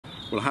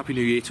Well, Happy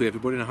New Year to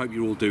everybody, and I hope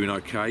you're all doing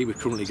okay. We're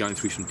currently going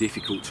through some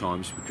difficult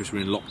times because we're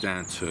in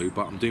lockdown too,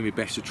 but I'm doing my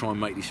best to try and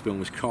make this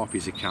film as carpy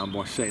as I can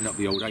by setting up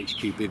the old HQ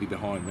bivvy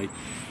behind me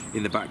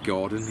in the back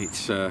garden.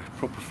 It's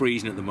proper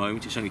freezing at the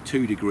moment. It's only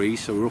 2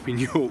 degrees, so we're up in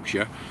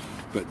Yorkshire,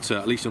 but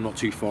at least I'm not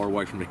too far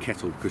away from the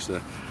kettle because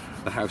the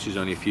house is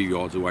only a few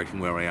yards away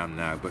from where I am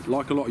now. But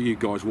like a lot of you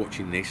guys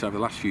watching this, over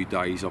the last few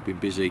days I've been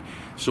busy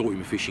sorting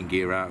my fishing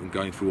gear out and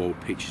going through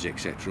old pictures,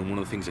 etc. And one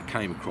of the things I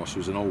came across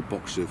was an old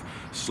box of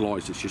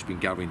slides that's just been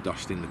gathering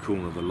dust in the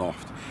corner of the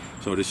loft.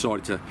 So I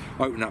decided to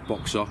open that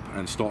box up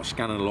and start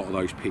scanning a lot of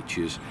those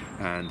pictures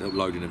and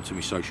uploading them to my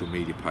social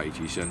media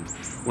pages. And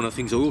one of the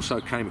things I also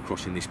came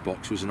across in this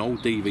box was an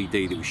old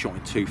DVD that was shot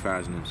in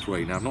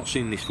 2003. Now, I've not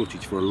seen this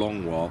footage for a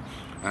long while,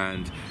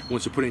 and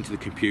once I put it into the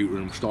computer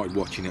and started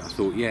watching it, I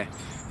thought, yeah,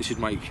 this would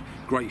make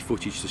great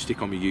footage to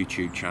stick on my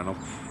YouTube channel.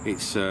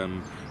 It's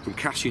from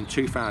Cassien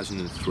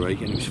 2003,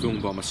 and it was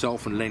filmed by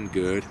myself and Len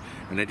Gurd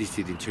and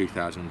edited in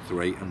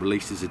 2003 and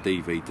released as a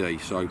DVD.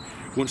 So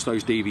once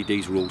those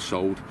DVDs were all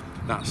sold,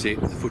 that's it,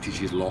 the footage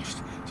is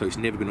lost, so it's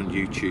never been on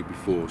YouTube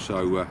before.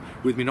 So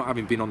with me not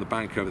having been on the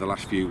bank over the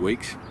last few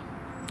weeks,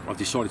 I've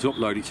decided to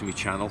upload it to my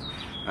channel,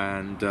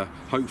 and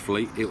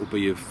hopefully it will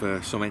be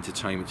of some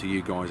entertainment to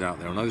you guys out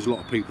there. I know there's a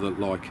lot of people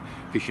that like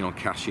fishing on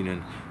Cassien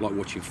and like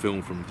watching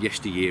film from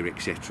yesteryear,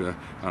 etc.,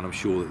 and I'm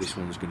sure that this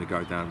one's going to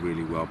go down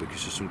really well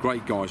because there's some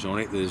great guys on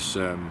it. There's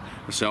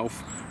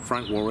myself,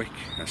 Frank Warwick,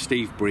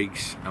 Steve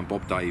Briggs and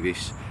Bob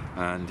Davis,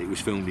 and it was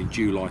filmed in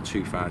July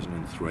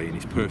 2003, and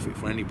it's perfect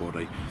for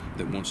anybody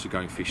that wants to go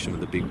and fish some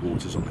of the big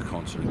waters on the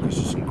continent because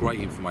there's some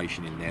great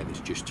information in there that's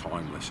just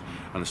timeless,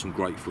 and there's some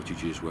great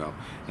footage as well.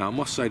 Now, I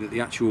must say that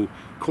the actual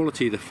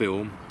quality of the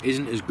film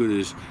isn't as good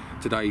as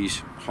today's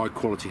high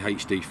quality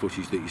HD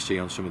footage that you see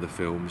on some of the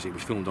films. It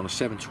was filmed on a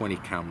 720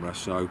 camera,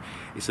 so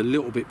it's a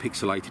little bit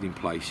pixelated in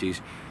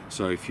places.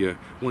 So if you're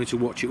wanting to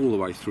watch it all the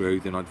way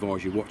through, then I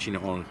advise you watching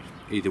it on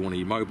either one of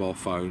your mobile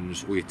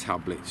phones or your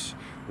tablets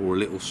or a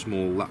little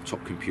small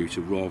laptop computer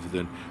rather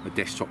than a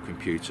desktop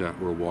computer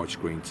or a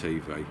widescreen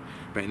TV.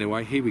 But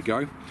anyway, here we go.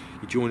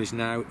 You join us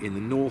now in the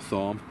north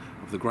arm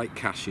of the Great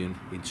Cassien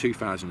in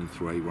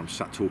 2003, where I'm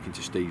sat talking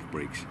to Steve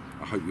Briggs.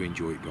 I hope you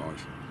enjoy it, guys.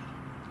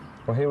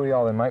 Well, here we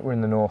are then, mate. We're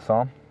in the north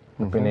arm.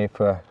 We've been here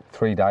for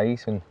 3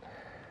 days, and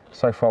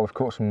so far we've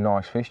caught some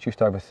nice fish,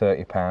 just over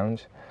 30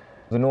 pounds.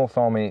 The north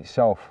arm in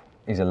itself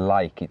is a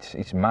lake.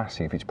 It's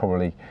massive. It's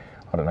probably,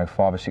 I don't know,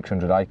 500 or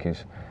 600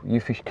 acres.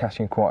 You fish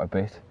Cassien quite a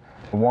bit.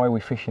 Why are we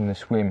fishing the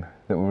swim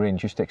that we're in?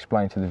 Just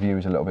explain to the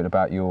viewers a little bit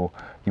about your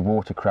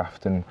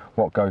watercraft and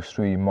what goes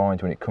through your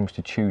mind when it comes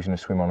to choosing a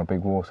swim on a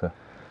big water.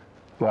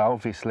 Well,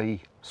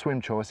 obviously,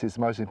 swim choice is the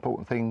most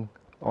important thing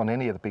on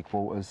any of the big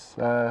waters.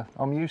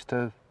 I'm used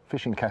to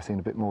fishing Cassien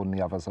a bit more than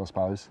the others, I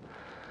suppose.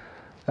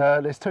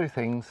 There's 2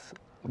 things.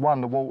 One,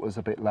 the water's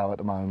a bit low at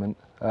the moment.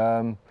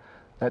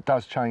 That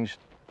does change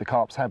the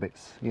carp's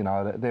habits. You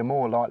know, they're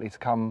more likely to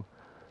come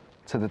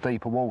to the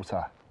deeper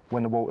water.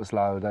 When the water's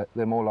low,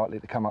 they're more likely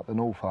to come up the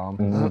north arm.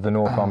 And the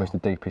north arm is the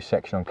deepest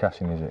section on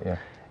Cassien, is it? Yeah.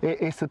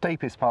 It's the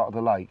deepest part of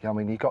the lake. I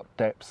mean, you've got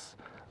depths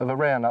of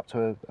around up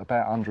to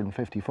about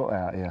 150 foot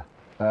out here.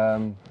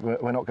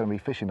 We're not going to be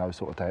fishing those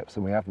sort of depths,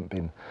 and we haven't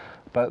been.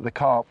 But the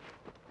carp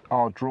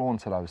are drawn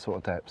to those sort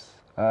of depths.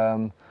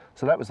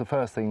 So that was the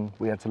first thing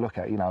we had to look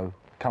at, you know,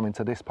 coming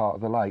to this part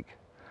of the lake.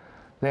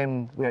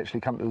 Then we actually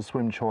come to the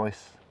swim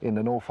choice in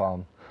the north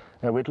arm.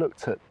 Now, we'd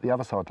looked at the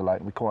other side of the lake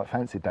and we quite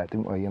fancied that,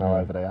 didn't we, you know,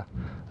 over there.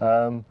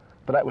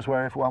 But that was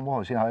where everyone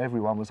was, you know,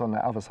 everyone was on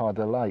that other side of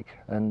the lake.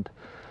 And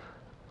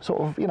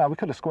sort of, you know, we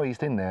could have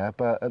squeezed in there,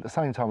 but at the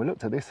same time we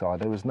looked at this side,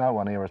 there was no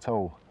one here at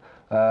all.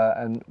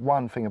 And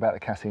one thing about the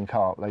Cassien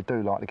carp, they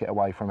do like to get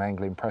away from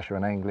angling pressure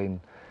and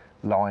angling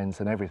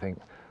lines and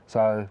everything.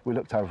 So we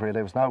looked over here,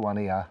 there was no one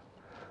here.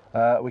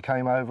 We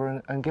came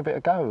over and give it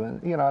a go.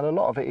 And, you know, a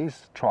lot of it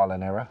is trial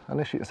and error,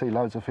 unless you can see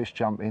loads of fish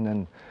jumping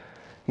and,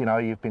 you know,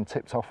 you've been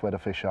tipped off where the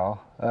fish are.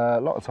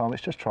 A lot of time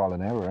it's just trial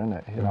and error, isn't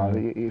it? You know,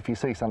 if you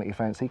see something you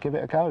fancy, give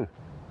it a go.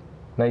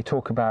 Now, you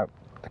talk about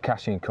the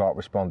Cassien carp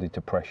responded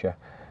to pressure.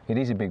 It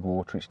is a big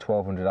water, it's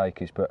 1,200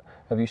 acres, but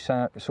have you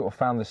sort of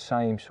found the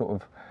same sort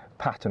of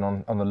pattern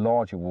on the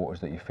larger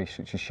waters that you fish,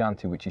 such as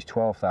Shanty, which is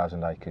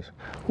 12,000 acres?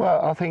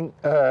 Well, I think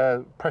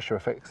pressure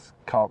affects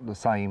carp the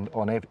same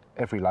on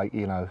every lake,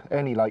 you know.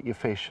 Any lake you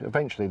fish,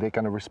 eventually they're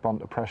going to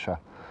respond to pressure.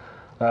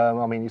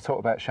 I mean, you talk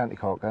about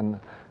shantycock, and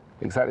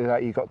exactly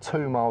that. You've got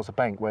 2 miles of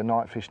bank where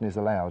night fishing is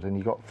allowed, and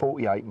you've got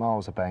 48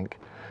 miles of bank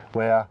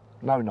where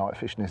no night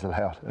fishing is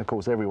allowed. And of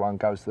course, everyone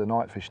goes to the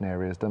night fishing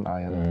areas, don't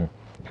they? And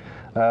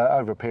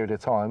over a period of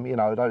time, you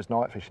know, those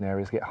night fishing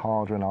areas get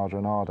harder and harder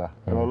and harder.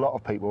 And a lot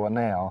of people are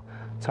now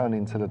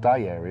turning to the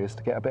day areas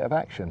to get a bit of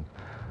action.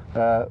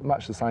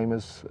 Much the same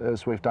as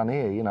we've done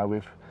here. You know,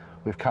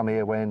 we've come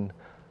here when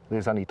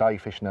there's only day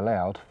fishing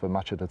allowed for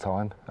much of the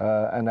time,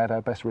 and had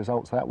our best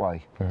results that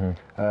way.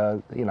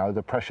 You know,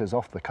 the pressure's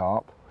off the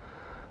carp,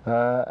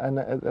 and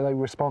they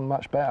respond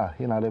much better.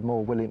 You know, they're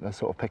more willing to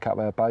sort of pick up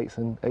our baits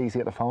and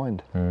easier to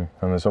find. And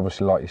there's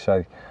obviously, like you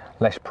say,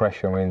 less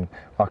pressure. I mean,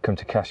 I've come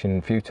to Cassien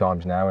a few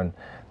times now, and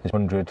there's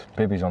 100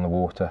 bibbies on the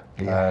water,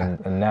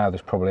 and now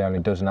there's probably only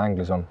a dozen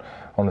anglers on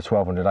the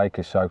 1,200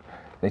 acres. So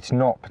it's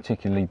not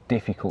particularly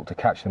difficult to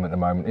catch them at the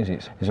moment, is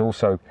it? There's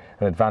also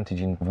an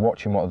advantage in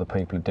watching what other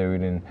people are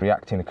doing and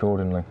reacting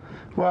accordingly.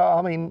 Well,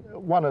 I mean,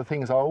 one of the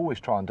things I always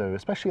try and do,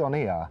 especially on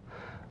here,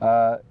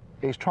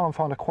 is try and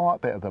find a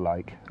quiet bit of the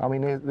lake. I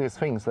mean, there's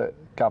things that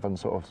govern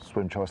sort of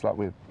swim choice, like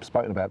we've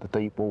spoken about the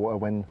deep water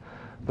when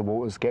the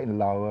water's getting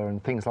lower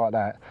and things like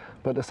that.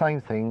 But the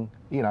same thing,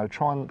 you know,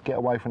 try and get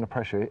away from the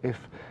pressure.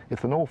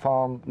 If the North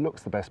Arm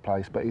looks the best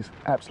place, but it's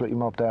absolutely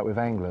mobbed out with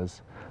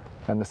anglers,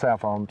 and the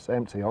South Arm's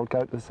empty, I would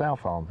go to the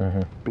South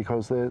Arm,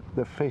 because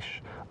the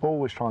fish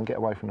always try and get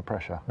away from the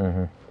pressure.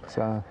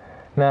 So.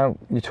 Now,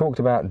 you talked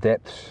about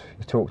depths,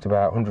 you talked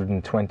about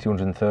 120,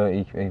 130,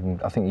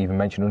 even, I think you even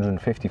mentioned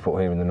 150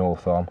 foot here in the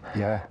North Arm.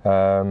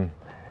 Yeah.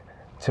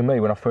 To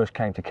me, when I first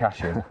came to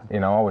Cassien, you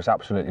know, I was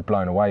absolutely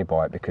blown away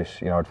by it,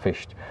 because, you know, I'd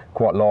fished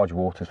quite large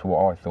waters for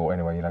what I thought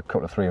anyway, you know, a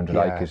couple of 300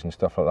 acres and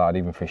stuff like that. I'd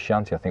even fished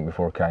shanty, I think,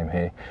 before I came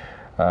here.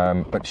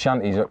 But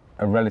shanty's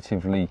a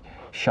relatively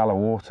shallow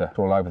water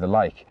all over the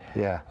lake.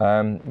 Yeah.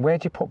 Where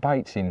do you put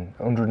baits in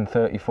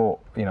 130 foot,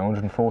 you know,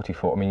 140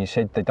 foot? I mean, you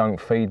said they don't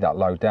feed that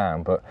low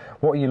down, but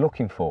what are you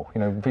looking for?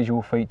 You know,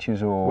 visual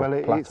features or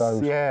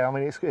plateaus? Yeah, I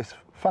mean, it's a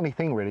funny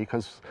thing really,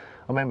 because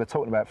I remember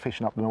talking about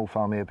fishing up the North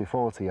Arm here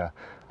before to you,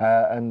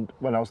 and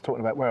when I was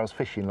talking about where I was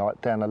fishing, like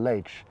down a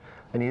ledge,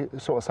 and you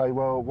sort of say,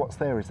 well, what's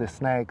there? Is there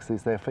snags?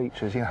 Is there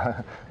features? You know,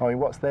 I mean,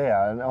 what's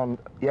there? And on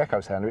the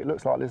echo sounder, it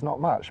looks like there's not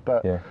much,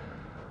 but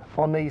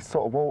on these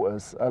sort of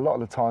waters, a lot of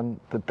the time,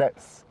 the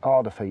depths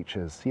are the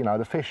features. You know,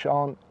 the fish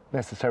aren't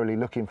necessarily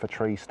looking for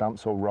tree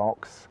stumps or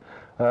rocks.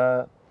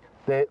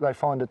 They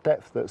find a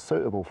depth that's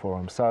suitable for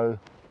them. So,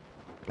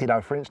 you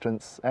know, for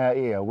instance, out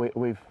here,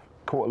 we've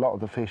caught a lot of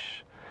the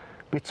fish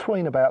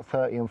between about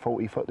 30 and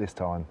 40 foot this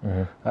time.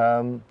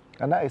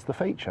 And that is the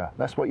feature.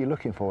 That's what you're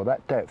looking for,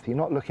 that depth. You're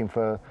not looking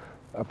for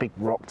a big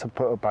rock to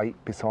put a bait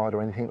beside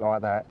or anything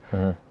like that.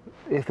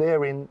 If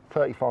they're in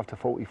 35 to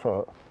 40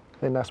 foot,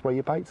 then that's where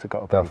your baits have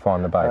got to be. They'll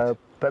find the bait.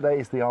 But that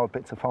is the hard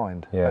bit to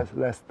find.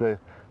 That's the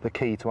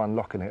key to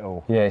unlocking it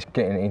all. Yeah, it's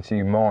getting it into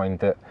your mind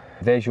that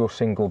there's your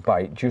single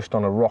bait just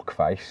on a rock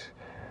face.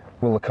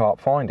 Will the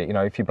carp find it? You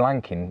know, if you're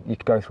blanking, you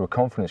could go through a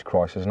confidence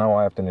crisis. I know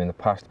I have done in the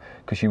past,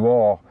 because you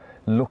are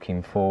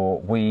looking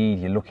for weed,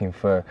 you're looking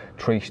for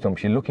tree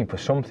stumps, you're looking for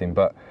something,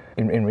 but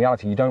in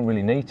reality, you don't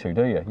really need to,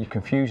 do you? You're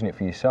confusing it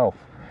for yourself.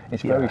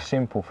 It's very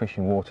simple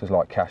fishing waters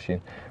like Cassien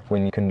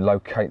when you can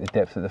locate the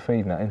depth that they're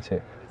feeding at, isn't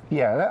it?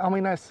 Yeah, I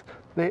mean,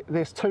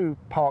 there's two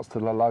parts to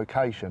the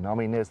location. I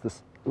mean, there's the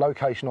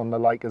location on the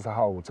lake as a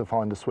whole to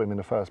find a swim in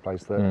the first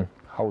place that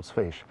holds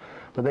fish.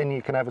 But then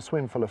you can have a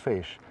swim full of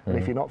fish, and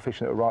if you're not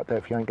fishing at the right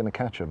depth, you ain't going to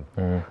catch them.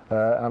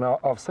 And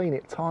I've seen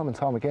it time and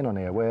time again on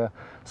here, where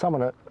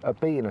someone are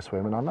beating a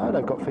swim, and I know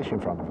they've got fish in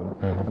front of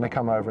them, and they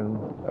come over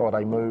or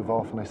they move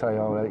off, and they say,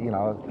 oh, you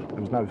know,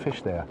 there was no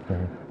fish there.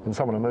 And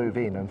someone will move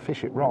in and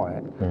fish it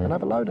right, and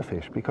have a load of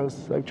fish,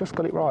 because they've just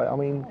got it right. I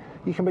mean,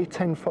 you can be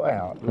 10 foot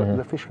out,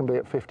 the fish can be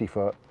at 50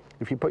 foot.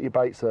 If you put your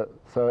baits at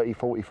 30,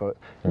 40 foot,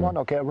 you might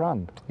not get a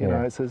run. You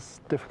know, it's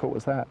as difficult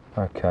as that.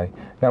 Okay.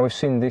 Now, we've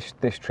seen this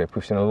trip,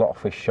 we've seen a lot of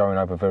fish showing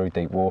over very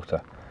deep water,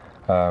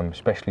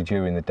 especially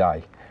during the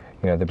day.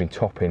 You know, they've been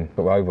topping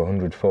over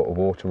 100 foot of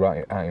water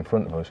right out in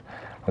front of us,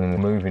 and then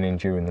they're moving in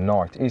during the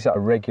night. Is that a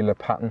regular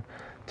pattern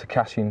to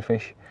Cassien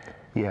fish?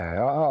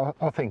 Yeah,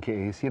 I think it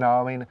is. You know,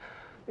 I mean,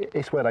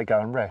 it's where they go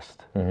and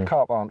rest.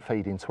 Carp aren't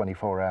feeding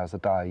 24 hours a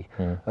day.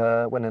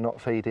 When they're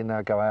not feeding,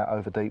 they'll go out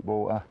over deep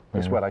water.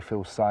 It's where they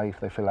feel safe,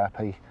 they feel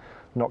happy,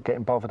 not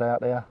getting bothered out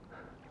there.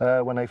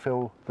 When they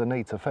feel the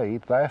need to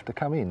feed, they have to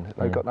come in.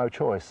 They've got no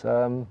choice.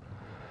 I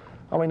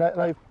mean,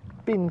 they've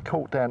been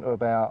caught down to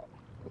about,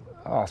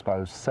 I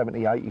suppose,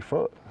 70, 80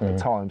 foot at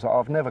times.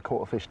 I've never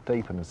caught a fish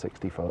deeper than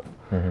 60 foot.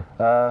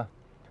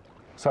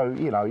 So,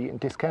 you know, you can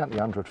discount the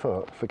 100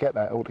 foot, forget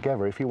that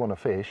altogether. If you want to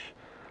fish,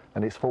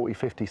 and it's 40,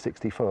 50,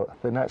 60 foot,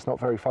 then that's not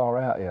very far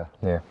out here.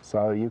 Yeah.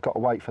 So you've got to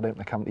wait for them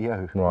to come to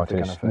you. Right,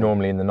 it's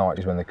normally in the night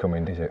is when they come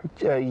in, is it?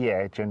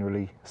 Yeah,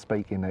 generally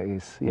speaking it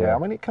is. Yeah, I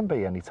mean, it can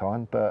be any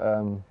time,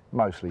 but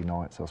mostly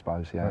nights, I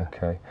suppose, yeah.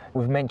 Okay.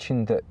 We've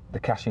mentioned that the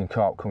Cassien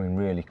carp come in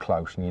really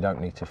close and you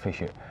don't need to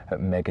fish it at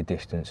mega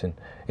distance, and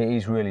it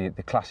is really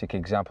the classic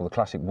example, the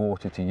classic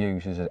water to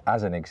use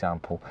as an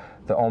example,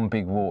 that on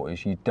big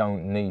waters you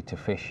don't need to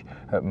fish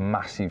at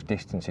massive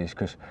distances,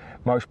 because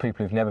most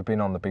people who've never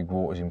been on the big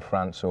waters in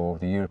France or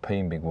the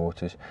European big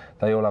waters,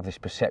 they all have this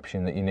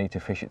perception that you need to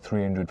fish at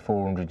 300,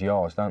 400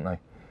 yards, don't they?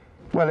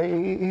 Well, it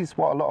is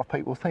what a lot of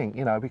people think,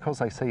 you know, because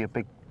they see a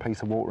big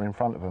piece of water in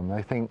front of them,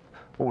 they think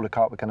all the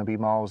carp are going to be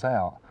miles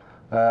out.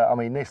 I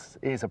mean, this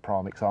is a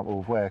prime example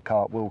of where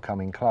carp will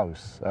come in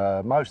close.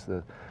 Most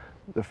of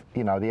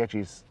the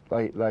edges,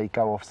 they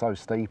go off so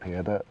steep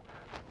here that,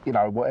 you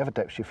know, whatever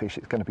depth you fish,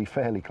 it's going to be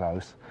fairly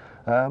close.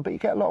 But you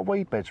get a lot of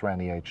weed beds around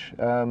the edge.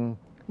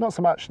 Not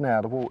so much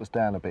now, the water's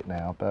down a bit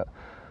now, but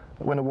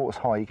when the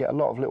water's high, you get a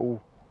lot of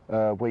little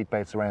weed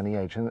beds around the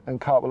edge,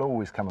 and carp will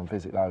always come and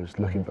visit those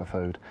looking for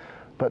food.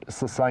 But it's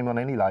the same on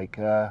any lake.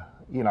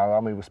 You know, I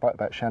mean, we spoke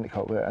about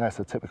Shantycock, and that's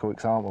a typical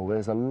example.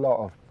 There's a lot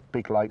of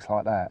big lakes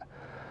like that.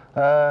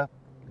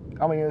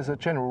 I mean, as a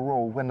general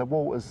rule, when the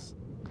water's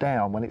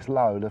down, when it's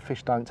low, the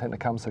fish don't tend to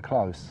come so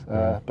close.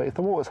 But if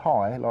the water's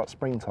high, like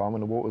springtime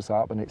when the water's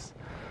up and it's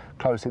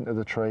close into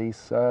the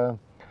trees,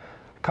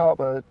 carp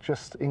are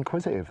just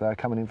inquisitive. They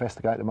come and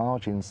investigate the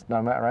margins,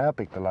 no matter how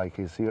big the lake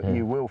is.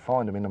 You will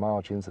find them in the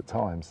margins at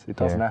times. It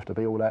doesn't have to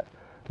be all that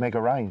mega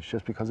range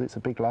just because it's a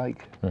big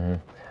lake.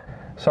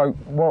 So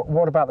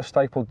what about the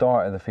staple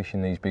diet of the fish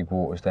in these big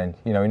waters then?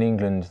 You know, in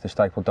England, the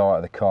staple diet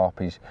of the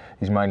carp is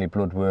mainly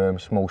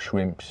bloodworms, small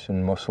shrimps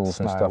and mussels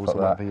and stuff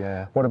like that.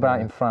 Yeah. What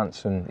about in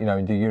France and, you know,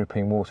 in the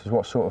European waters?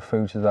 What sort of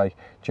foods are they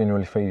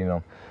generally feeding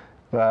on?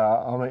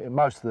 Well, I mean,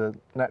 most of the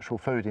natural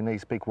food in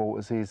these big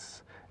waters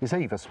is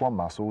either swan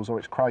mussels or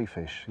it's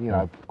crayfish, you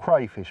know,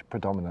 crayfish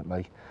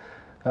predominantly.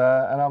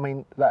 And I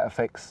mean, that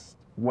affects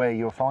where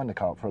you'll find the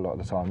carp for a lot of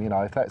the time. You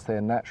know, if that's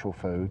their natural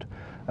food,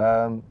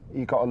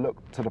 you've got to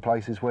look to the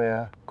places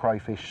where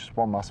crayfish,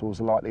 swan mussels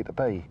are likely to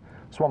be.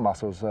 Swan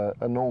mussels are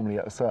normally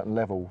at a certain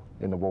level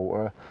in the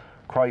water.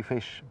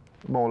 Crayfish,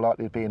 more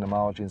likely to be in the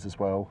margins as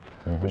well,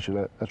 which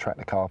will attract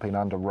the carp in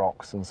under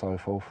rocks and so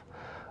forth.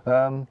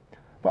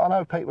 But I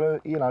know people,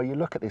 you know, you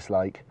look at this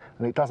lake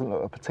and it doesn't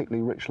look a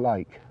particularly rich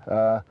lake,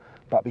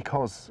 but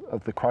because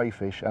of the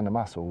crayfish and the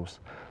mussels,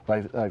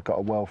 they've got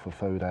a wealth of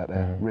food out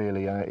there,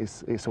 really, and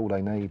it's all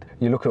they need.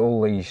 You look at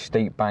all these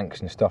steep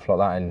banks and stuff like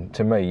that, and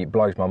to me it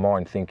blows my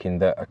mind thinking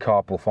that a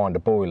carp will find a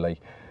boilie,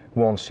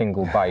 one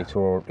single bait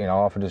or, you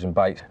know, half a dozen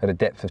baits at a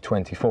depth of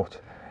 20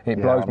 foot. It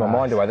blows my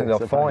mind away that they'll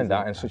find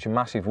that in such a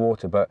massive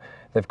water, but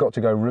they've got to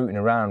go rooting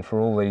around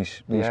for all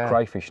these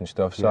crayfish and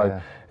stuff.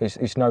 So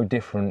it's no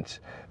different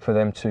for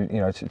them to,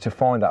 you know, to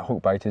find that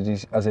hook bait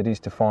as it is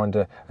to find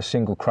a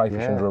single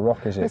crayfish under a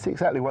rock, is it? It's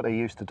exactly what they're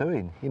used to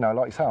doing. You know,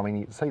 like you say, I mean,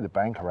 you can see the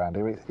bank around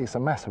here. It's a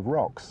mass of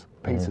rocks,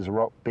 pieces of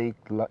rock, big,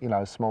 you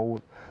know, small,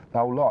 the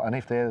whole lot. And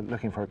if they're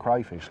looking for a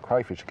crayfish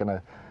are going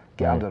to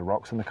get under the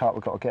rocks, and the carp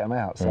have got to get them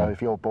out. So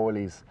if your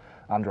boilie's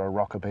under a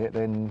rock a bit,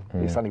 then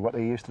it's only what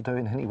they're used to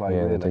doing anyway.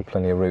 Yeah, really. they do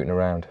plenty of rooting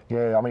around.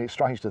 Yeah, I mean, it's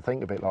strange to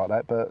think a bit like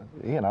that, but,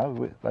 you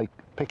know, they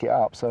pick it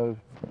up, so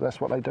that's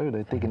what they do,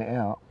 they're digging it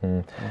out.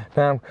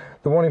 Now,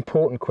 the one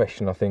important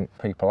question I think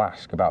people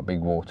ask about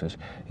big waters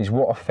is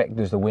what effect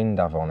does the wind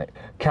have on it?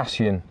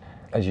 Cassien,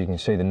 as you can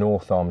see, the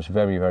north arm's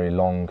very, very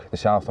long, the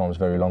south arm's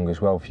very long as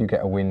well. If you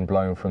get a wind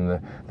blowing from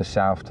the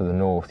south to the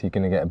north, you're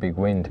going to get a big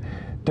wind.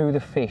 Do the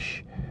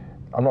fish,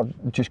 I'm not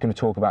just going to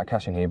talk about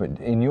Cassien here,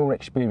 but in your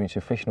experience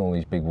of fishing all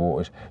these big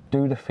waters,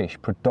 do the fish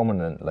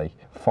predominantly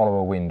follow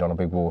a wind on a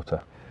big water?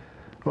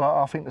 Well,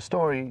 I think the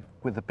story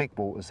with the big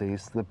waters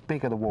is the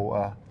bigger the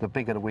water, the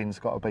bigger the wind's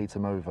got to be to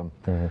move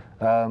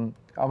them.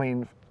 I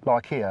mean,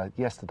 like here,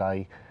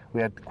 yesterday,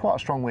 we had quite a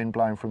strong wind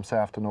blowing from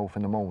south to north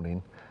in the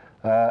morning,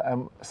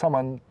 and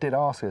someone did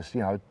ask us,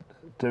 you know,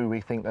 do we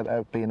think that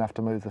would be enough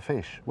to move the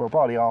fish? Well,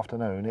 by the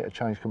afternoon, it had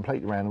changed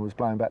completely around and was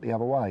blowing back the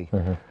other way.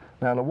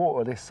 Now, the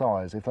water this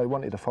size, if they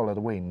wanted to follow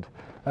the wind,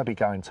 they'd be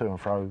going to and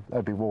fro,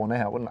 they'd be worn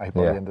out, wouldn't they,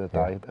 by the end of the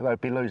day?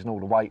 They'd be losing all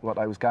the weight what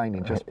they was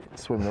gaining, just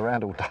swimming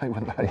around all day,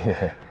 wouldn't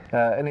they?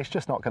 And it's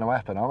just not going to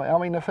happen. I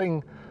mean, the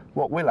thing,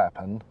 what will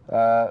happen,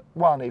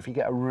 one, if you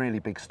get a really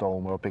big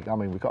storm or a big, I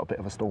mean, we've got a bit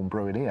of a storm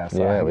brewing here,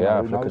 so we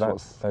have. who knows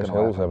what's those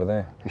hills over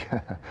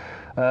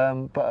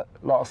there. But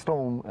like a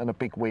storm and a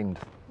big wind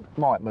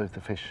might move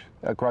the fish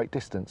a great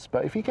distance.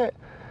 But if you get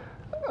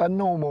a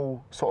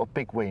normal sort of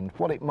big wind,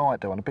 what it might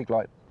do on a big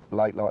lake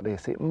like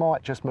this, it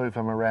might just move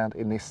them around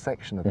in this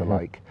section of the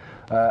lake.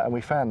 And we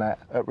found that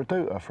at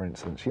Reduta, for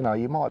instance. You know,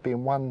 you might be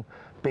in one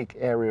big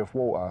area of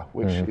water,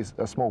 which is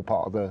a small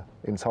part of the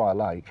entire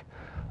lake,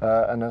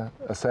 and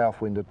a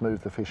south wind would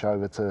move the fish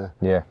over to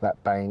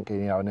that bank, you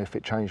know, and if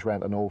it changed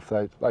around to north,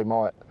 they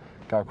might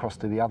go across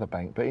to the other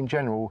bank. But in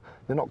general,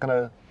 they're not going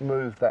to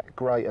move that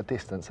greater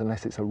distance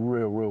unless it's a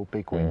real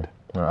big wind.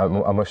 I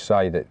must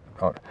say that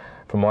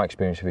from my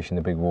experience of fishing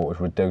the big waters,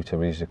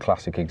 Reduta is a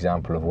classic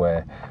example of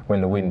where,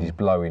 when the wind is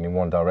blowing in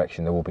one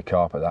direction, there will be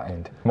carp at that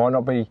end. Might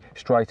not be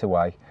straight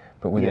away,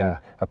 but within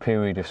a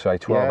period of, say,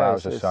 12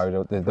 hours or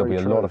so, there'll be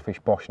a lot of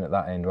fish boshing at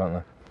that end, won't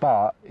there?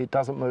 But it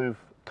doesn't move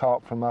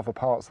carp from other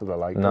parts of the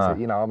lake, does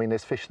it? You know, I mean,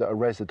 there's fish that are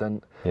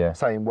resident,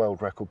 say in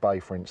World Record Bay,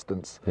 for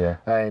instance,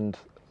 and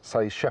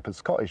say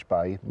Shepherd's Cottage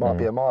Bay might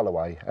be a mile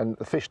away, and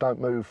the fish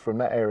don't move from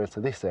that area to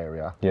this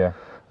area.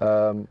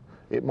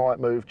 It might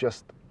move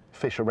just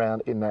fish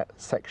around in that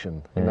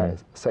section,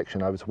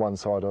 over to one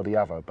side or the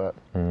other, but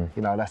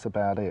you know, that's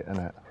about it,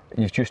 isn't it?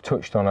 You've just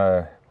touched on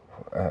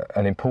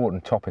an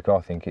important topic,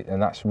 I think,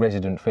 and that's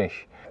resident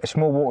fish.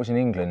 Small waters in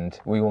England,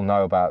 we all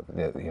know about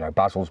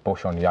Basil's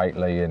Bush on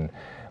Yateley and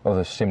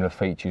other similar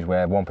features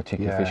where one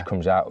particular fish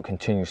comes out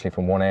continuously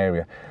from one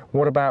area.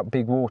 What about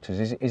big waters?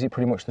 Is it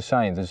pretty much the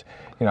same? There's,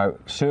 you know,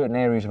 certain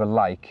areas of a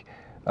lake,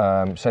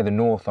 say the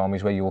North Arm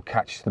is where you'll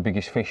catch the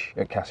biggest fish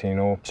at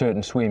Cassien, or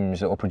certain swims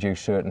that will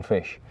produce certain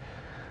fish.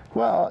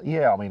 Well,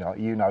 yeah, I mean,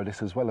 you know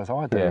this as well as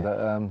I do. Yeah.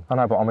 That, I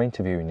know, but I'm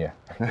interviewing you.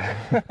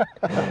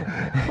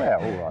 well,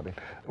 all right then.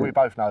 We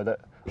both know that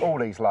all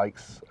these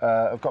lakes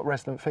have got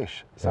resident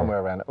fish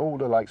somewhere around it. All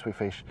the lakes we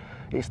fish,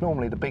 it's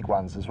normally the big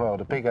ones as well.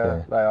 The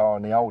bigger they are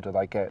and the older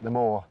they get, the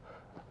more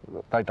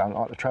they don't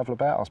like to travel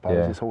about, I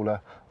suppose. It's all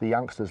the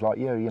youngsters like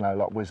you know,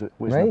 like whizzing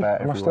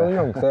about everywhere. I'm still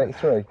young,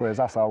 33. Whereas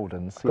us old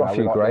uns, got a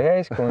few grey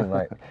hairs coming,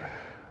 mate.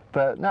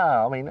 But no,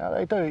 I mean,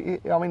 they do.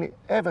 I mean,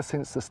 ever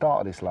since the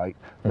start of this lake,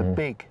 the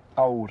big,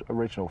 old,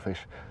 original fish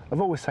have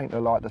always seemed to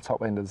like the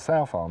top end of the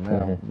south arm.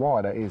 Now,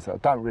 why that is, I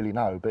don't really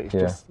know, but it's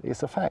just,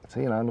 it's a fact,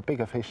 you know, and the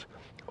bigger fish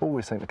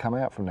always seem to come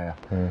out from there.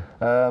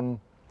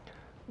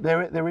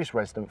 There is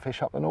resident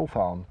fish up the north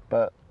arm,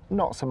 but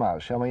not so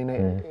much. I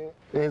mean,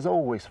 there's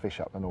always fish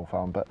up the north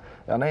arm, but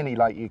on any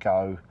lake you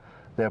go,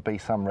 there'll be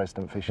some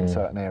resident fish in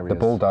certain areas. The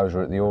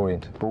bulldozer at the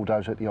Orient.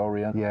 Bulldozer at the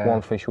Orient, yeah.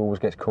 One fish always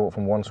gets caught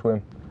from one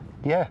swim.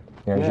 Yeah.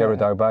 You know,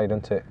 Gerardo Bay,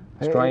 doesn't it?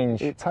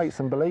 Strange. It takes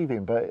some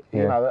believing, but,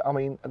 you know, I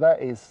mean,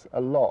 that is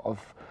a lot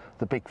of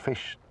the big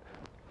fish,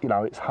 you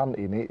know, it's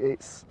hunting,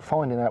 it's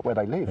finding out where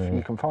they live.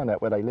 You can find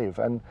out where they live.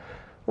 And,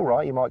 all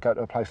right, you might go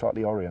to a place like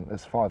the Orient,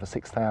 there's 5,000 or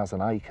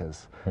 6,000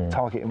 acres,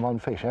 targeting one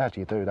fish. How do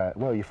you do that?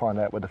 Well, you find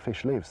out where the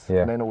fish lives.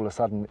 And then all of a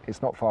sudden,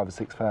 it's not 5,000 or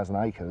 6,000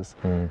 acres,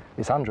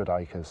 it's 100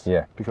 acres.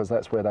 Because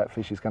that's where that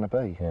fish is going to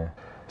be.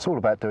 It's all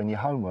about doing your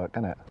homework,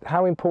 isn't it?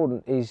 How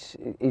important is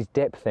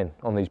depth then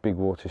on these big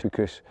waters?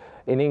 Because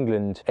in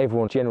England,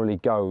 everyone generally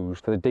goes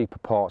for the deeper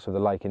parts of the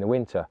lake in the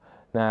winter.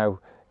 Now,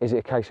 is it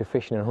a case of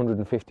fishing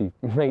 150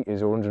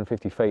 metres or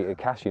 150 feet at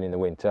Cassien in the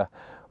winter,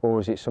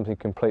 or is it something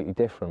completely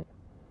different?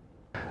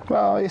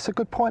 Well, it's a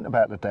good point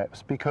about the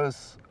depths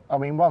because, I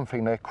mean, one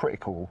thing they're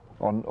critical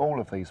on all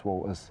of these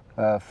waters,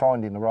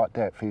 finding the right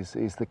depth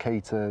is the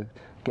key to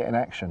getting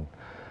action.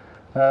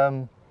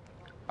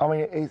 I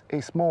mean,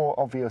 it's more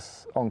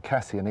obvious on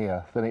Cassien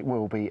here than it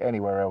will be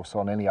anywhere else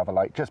on any other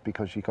lake, just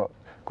because you've got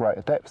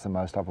greater depths than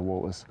most other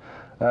waters.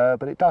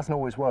 But it doesn't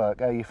always work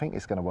how you think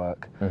it's going to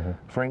work.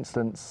 For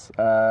instance,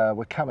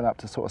 we're coming up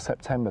to sort of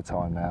September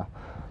time now,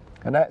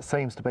 and that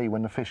seems to be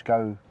when the fish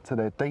go to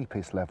their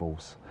deepest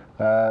levels.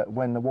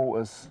 When the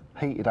water's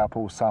heated up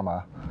all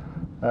summer,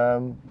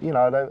 you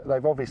know,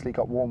 they've obviously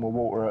got warmer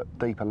water at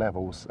deeper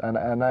levels,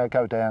 and they'll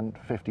go down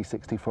 50,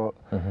 60 foot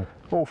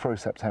all through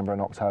September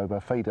and October,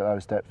 feed at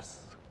those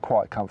depths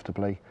quite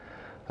comfortably,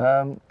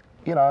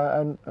 you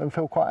know, and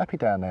feel quite happy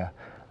down there.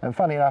 And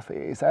funny enough,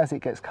 it's as it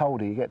gets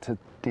colder, you get to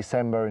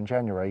December and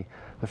January,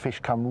 the fish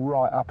come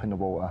right up in the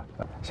water.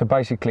 So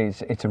basically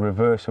it's a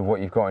reverse of what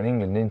you've got in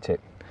England, isn't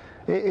it?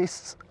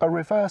 It's a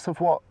reverse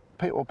of what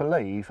people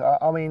believe.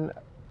 I mean,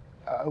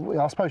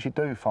 I suppose you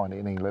do find it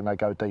in England, they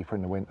go deeper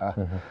in the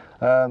winter.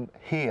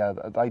 Here,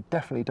 they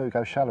definitely do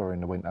go shallower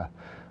in the winter.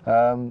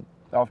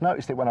 I've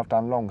noticed it when I've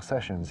done long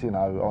sessions, you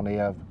know, on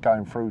here,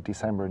 going through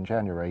December and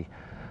January.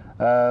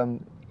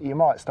 You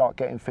might start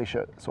getting fish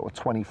at sort of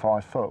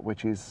 25 foot,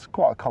 which is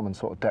quite a common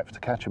sort of depth to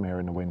catch them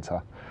here in the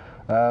winter.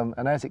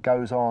 And as it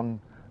goes on,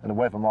 and the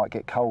weather might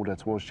get colder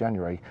towards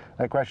January,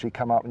 they gradually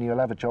come up and you'll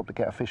have a job to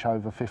get a fish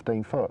over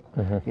 15 foot.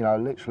 You know,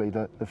 literally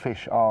the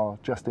fish are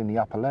just in the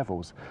upper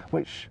levels,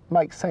 which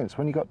makes sense.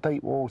 When you've got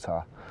deep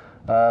water,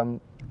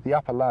 the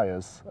upper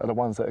layers are the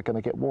ones that are going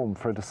to get warm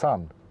through the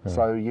sun.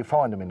 So you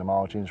find them in the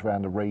margins,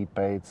 around the reed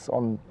beds,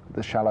 on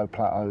the shallow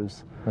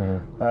plateaus,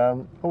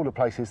 all the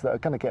places that are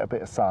going to get a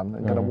bit of sun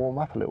and going to warm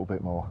up a little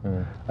bit more.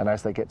 And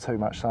as they get too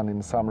much sun in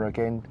the summer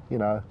again, you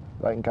know,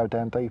 they can go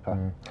down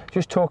deeper.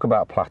 Just talk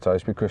about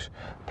plateaus, because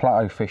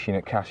plateau fishing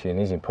at Cassien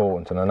is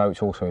important, and I know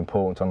it's also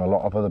important on a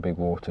lot of other big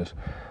waters.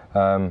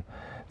 The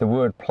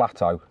word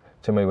plateau,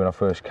 to me, when I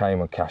first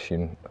came on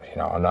Cassien, you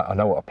know, I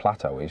know what a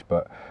plateau is,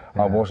 but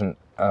I wasn't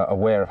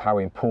aware of how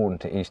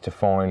important it is to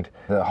find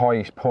the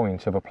highest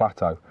point of a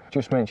plateau.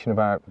 Just mention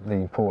about the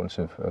importance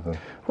of them.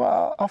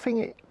 Well, I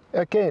think,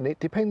 again, it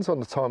depends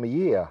on the time of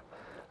year.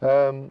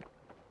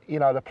 You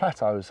know, the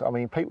plateaus, I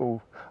mean,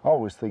 people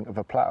always think of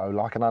a plateau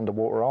like an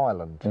underwater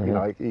island. You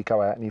know, you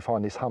go out and you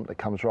find this hump that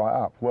comes right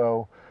up.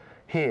 Well,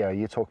 here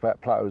you talk about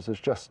plateaus as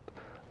just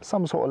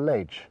some sort of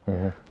ledge.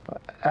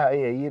 Out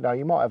here, you know,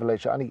 you might have a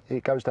ledge that only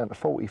it goes down to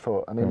 40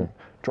 foot and then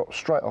drops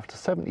straight off to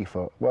 70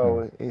 foot.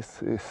 Well,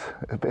 it's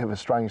a bit of a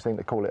strange thing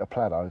to call it a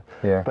plateau,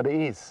 but it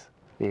is.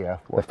 Yeah,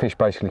 the fish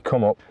basically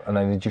come up and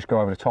then they just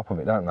go over the top of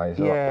it, don't they? It's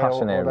like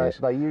passing areas.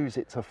 They use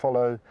it to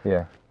follow.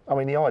 I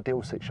mean, the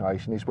ideal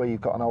situation is where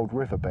you've got an old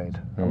riverbed.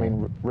 I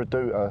mean,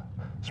 Reduta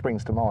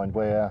springs to mind,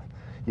 where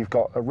you've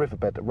got a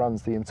riverbed that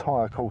runs the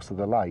entire course of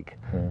the lake.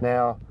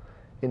 Now,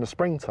 in the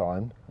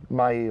springtime,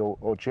 May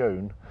or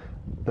June,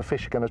 the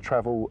fish are going to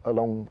travel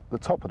along the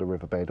top of the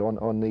riverbed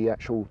on the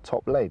actual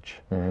top ledge,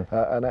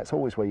 and that's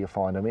always where you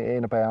find them,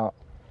 in about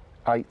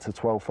 8 to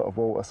 12 foot of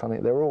water,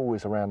 something. They're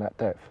always around that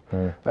depth.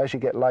 But as you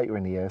get later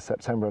in the year,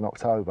 September and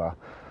October,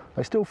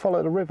 they still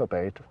follow the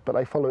riverbed, but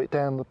they follow it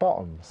down the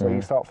bottom. So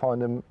you start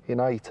finding them in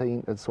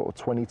 18 and sort of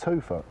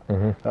 22 foot.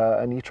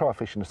 And you try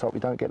fishing the top, you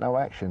don't get no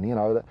action. You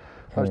know,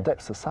 those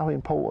depths are so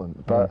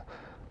important. But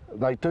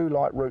they do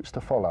like routes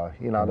to follow.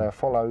 You know, they'll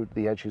follow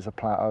the edges of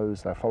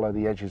plateaus, they'll follow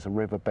the edges of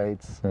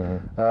riverbeds,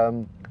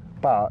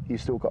 but you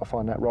still got to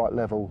find that right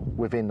level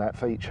within that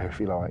feature, if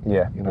you like.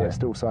 Yeah. You know, it's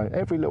still so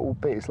every little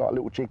bit, it's like a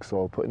little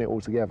jigsaw, putting it all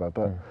together.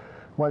 But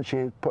once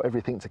you put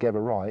everything together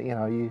right, you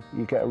know,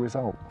 you get a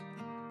result.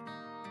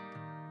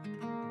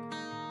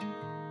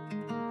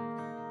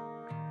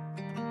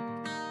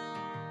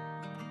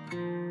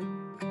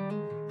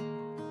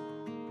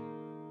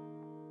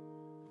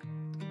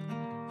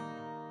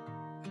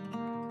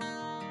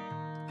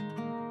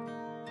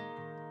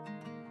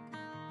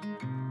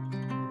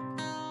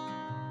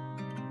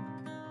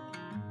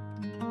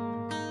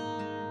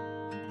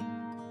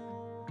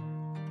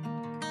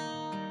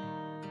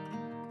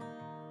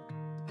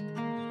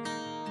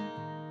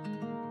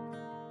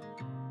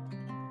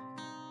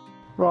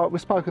 Right,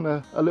 we've spoken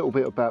a little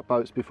bit about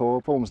boats before.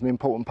 It forms an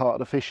important part of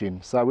the fishing.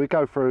 So we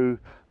go through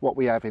what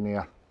we have in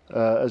here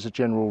as a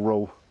general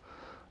rule.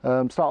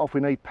 Start off,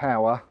 we need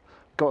power.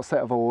 Got a set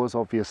of oars,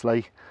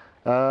 obviously,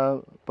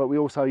 but we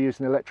also use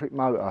an electric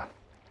motor.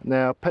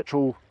 Now,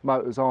 petrol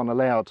motors aren't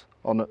allowed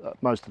on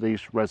most of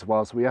these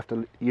reservoirs, so we have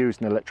to use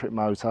an electric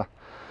motor.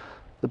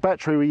 The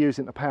battery we're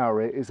using to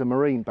power it is a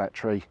marine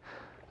battery.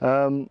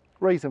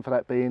 Reason for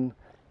that being,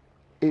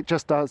 it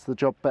just does the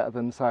job better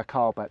than, say, a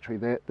car battery.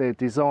 They're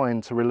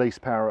designed to release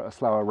power at a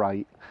slower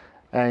rate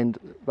and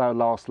they'll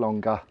last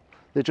longer.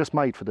 They're just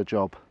made for the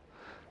job.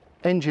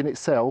 Engine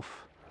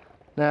itself,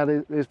 now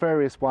there's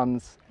various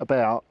ones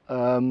about.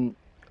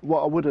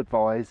 What I would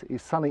advise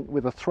is something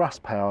with a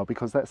thrust power,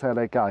 because that's how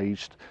they're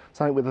gauged,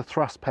 something with a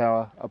thrust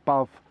power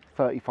above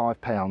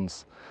 35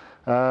 pounds.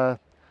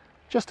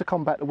 Just to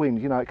combat the wind.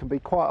 You know, it can be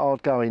quite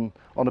hard going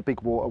on a big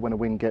water when the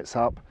wind gets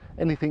up.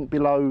 Anything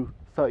below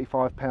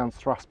 35 pounds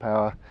thrust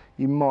power,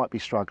 you might be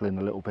struggling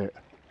a little bit.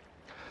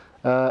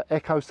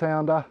 Echo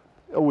sounder,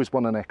 always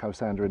want an echo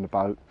sounder in the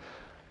boat.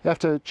 You have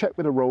to check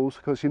with the rules,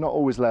 because you're not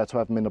always allowed to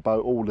have them in the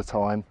boat all the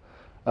time.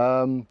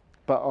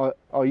 But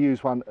I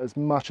use one as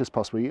much as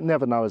possible. You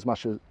never know as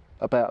much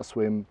about a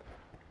swim.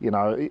 You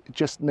know, you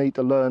just need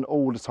to learn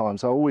all the time.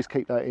 So I always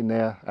keep that in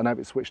there and have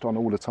it switched on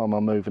all the time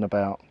I'm moving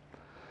about.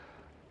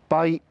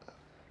 Bait,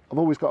 I've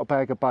always got a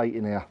bag of bait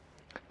in here.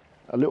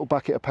 A little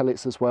bucket of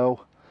pellets as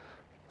well,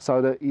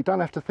 so that you don't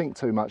have to think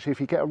too much.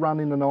 If you get a run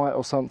in the night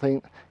or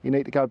something, you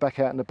need to go back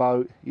out in the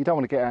boat. You don't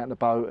want to get out in the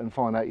boat and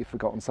find out you've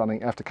forgotten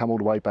something, you have to come all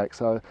the way back.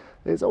 So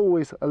there's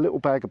always a little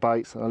bag of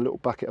baits and a little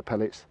bucket of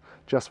pellets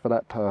just for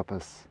that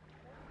purpose.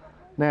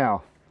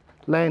 Now,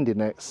 landing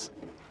nets.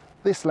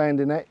 This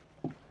landing net,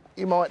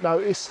 you might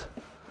notice,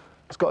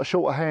 it's got a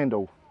shorter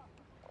handle.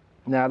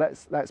 Now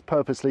that's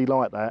purposely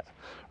like that.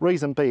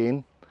 Reason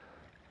being,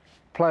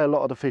 play a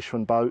lot of the fish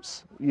from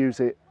boats, use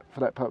it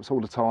for that purpose all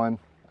the time.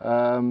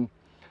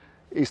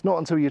 It's not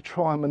until you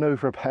try and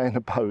manoeuvre about in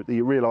a boat that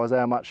you realise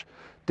how much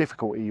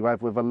difficulty you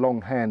have with a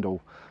long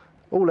handle.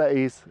 All that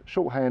is,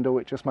 short handle,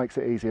 it just makes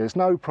it easier. There's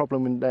no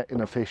problem in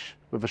netting a fish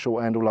with a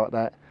short handle like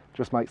that. It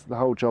just makes the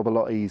whole job a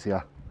lot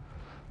easier.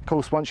 Of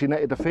course, once you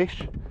netted the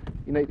fish,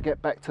 you need to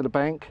get back to the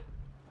bank.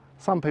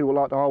 Some people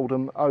like to hold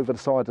them over the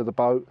side of the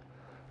boat.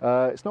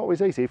 It's not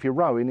always easy. If you're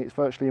rowing, it's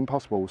virtually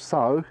impossible.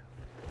 So,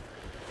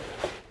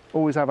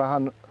 always have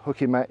a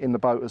hooking mat in the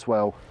boat as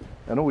well.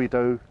 And all you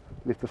do,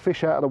 lift the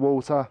fish out of the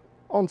water,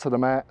 onto the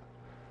mat,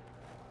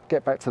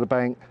 get back to the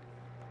bank,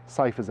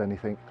 safe as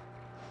anything.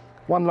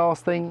 One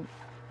last thing,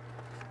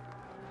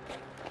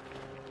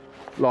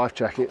 life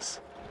jackets.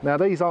 Now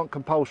these aren't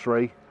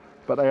compulsory,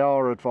 but they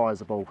are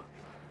advisable.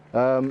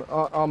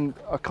 I'm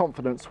a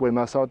confident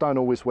swimmer, so I don't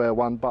always wear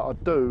one, but I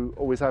do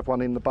always have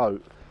one in the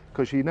boat,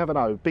 because you never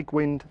know, big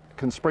wind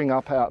can spring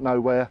up out of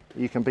nowhere.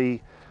 You can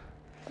be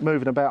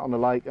moving about on the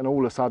lake and all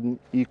of a sudden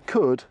you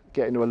could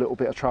get into a little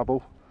bit of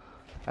trouble.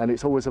 And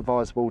it's always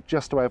advisable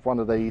just to have one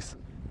of these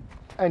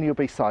and you'll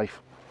be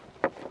safe.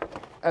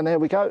 And there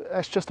we go,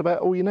 that's just about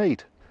all you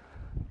need.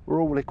 We're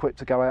all equipped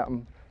to go out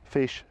and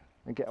fish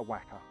and get a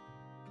whacker.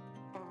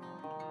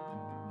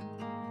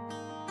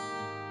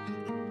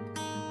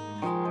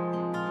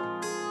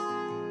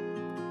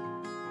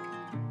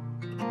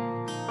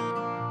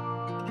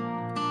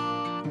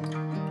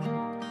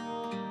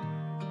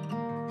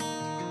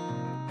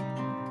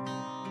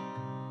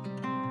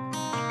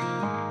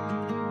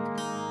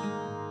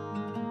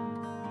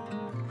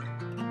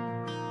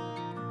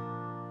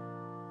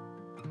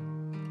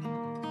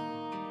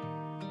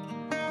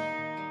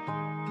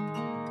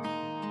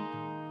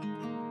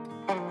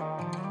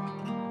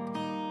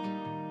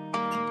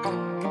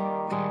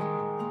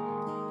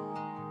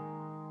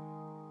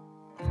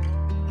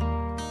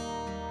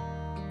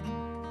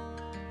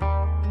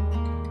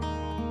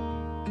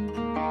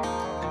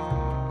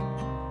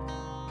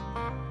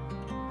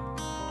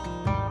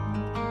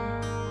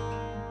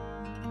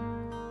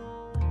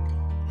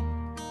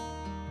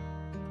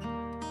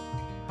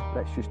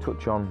 Let's just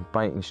touch on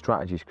baiting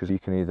strategies, because you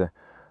can either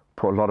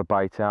put a lot of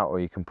bait out or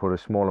you can put a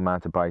small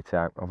amount of bait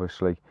out.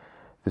 Obviously,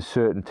 there's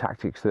certain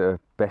tactics that are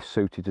best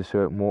suited to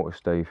certain water,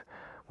 Steve.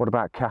 What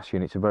about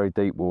Cassien? It's a very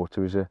deep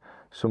water. Is there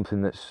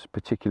something that's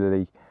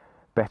particularly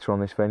better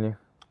on this venue?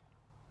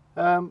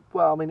 Well,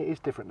 I mean, it is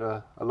different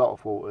to a lot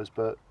of waters,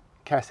 but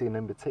Cassien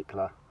in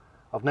particular,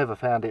 I've never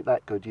found it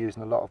that good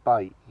using a lot of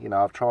bait. You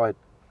know, I've tried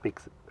big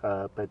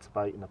beds of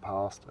bait in the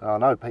past. I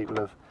know people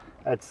have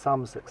had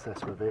some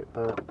success with it,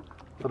 but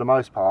for the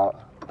most part,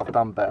 I've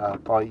done better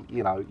by,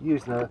 you know,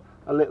 using a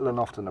little and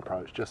often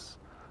approach. Just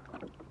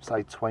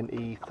say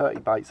 20, 30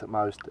 baits at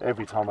most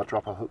every time I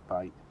drop a hook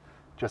bait.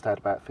 Just add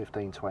about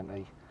 15,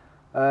 20.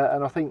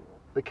 And I think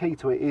the key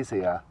to it is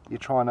here, you're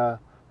trying to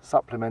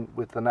supplement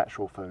with the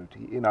natural food.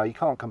 You know, you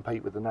can't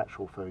compete with the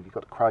natural food. You've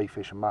got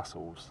crayfish and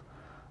mussels.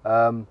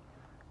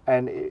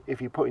 And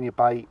if you're putting your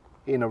bait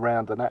in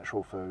around the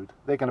natural food,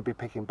 they're going to be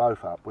picking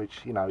both up,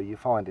 which, you know, you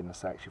find in the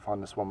sacks. You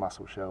find the swan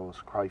mussel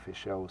shells, crayfish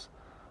shells,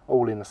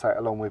 all in the sack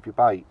along with your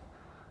bait.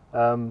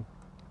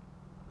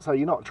 So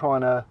you're not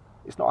trying to,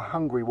 it's not a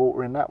hungry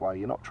water in that way.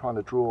 You're not trying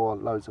to draw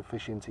loads of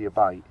fish into your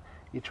bait.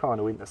 You're trying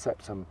to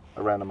intercept them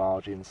around the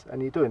margins,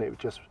 and you're doing it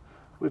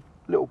with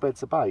little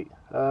beds of bait.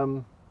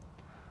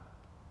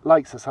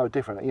 Lakes are so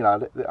different, you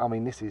know. I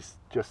mean, this is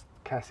just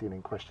Cassien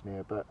in question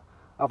here, but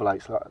other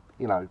lakes, like,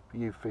 you know,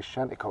 you fish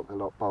shantycock a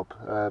lot, Bob.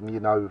 You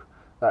know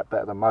that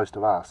better than most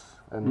of us,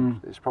 and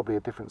it's probably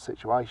a different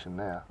situation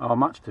there. Oh,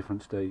 much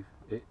different, Steve.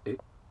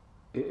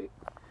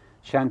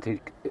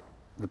 Shanty.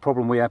 The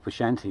problem we have with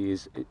shanty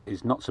is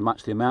not so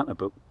much the amount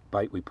of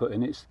bait we put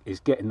in; it's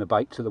getting the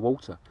bait to the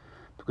water.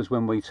 Because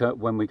when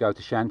we go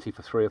to shanty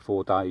for 3 or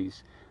 4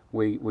 days,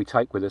 we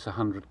take with us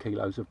 100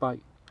 kilos of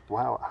bait.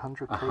 Wow,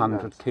 100 kilos.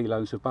 100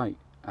 kilos of bait,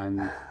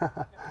 and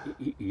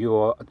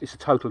it's a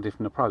total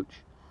different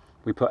approach.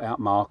 We put out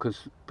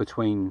markers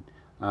between,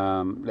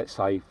 let's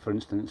say, for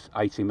instance,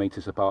 80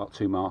 metres apart,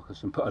 2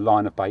 markers, and put a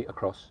line of bait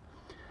across,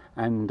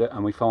 and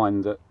we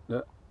find that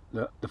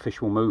the fish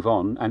will move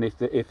on. And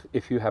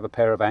if you have a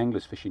pair of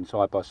anglers fishing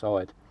side by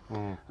side,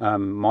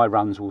 my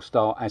runs will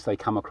start as they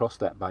come across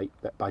that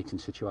baiting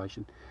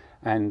situation,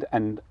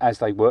 and as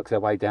they work their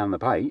way down the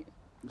bait,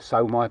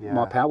 so my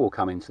power will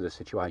come into the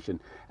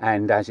situation,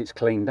 and as it's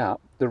cleaned up,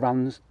 the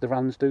runs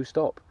do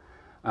stop.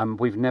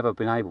 We've never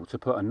been able to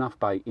put enough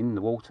bait in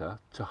the water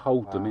to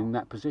hold them in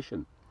that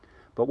position.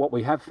 But what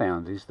we have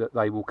found is that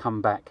they will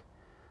come back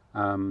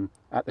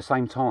at the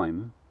same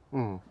time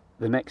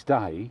the next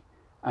day,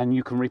 and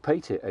you can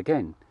repeat it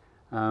again.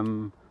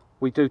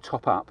 We do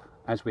top up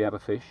as we have a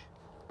fish.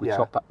 We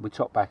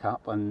top back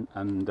up, and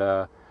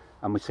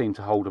we seem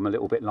to hold them a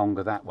little bit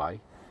longer that way.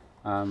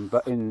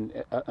 But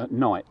at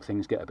night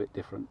things get a bit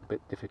different, a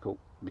bit difficult,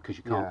 because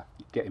you can't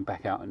get him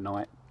back out at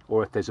night,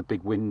 or if there's a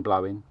big wind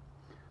blowing,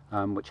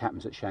 which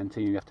happens at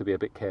shanty, you have to be a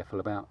bit careful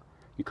about.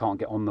 You can't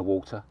get on the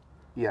water,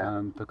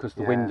 because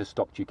the wind has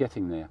stopped you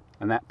getting there,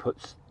 and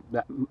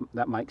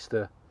that makes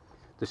the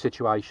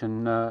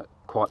situation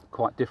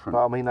quite different.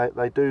 But I mean,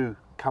 they do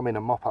come in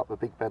and mop up a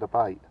big bed of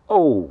bait.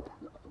 Oh,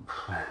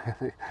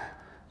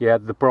 yeah,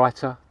 the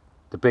brighter,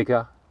 the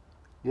bigger.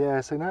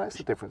 Yeah, so now it's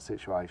a different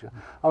situation.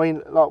 I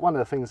mean, like, one of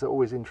the things that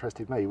always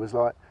interested me was,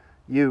 like,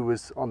 you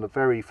was on the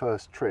very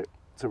first trip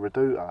to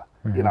Reduta,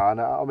 you know,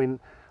 and I mean,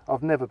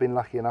 I've never been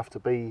lucky enough to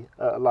be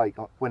at a lake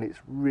when it's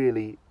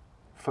really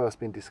first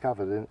been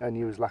discovered, and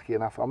you was lucky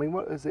enough. I mean,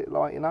 what is it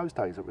like in those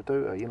days at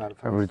Reduta, you know?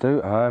 At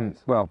Reduta,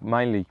 well,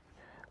 mainly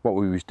what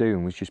we was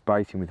doing was just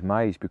baiting with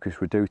maize, because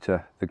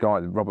Reduta, the guy,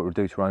 Robert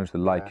Reduta, owns the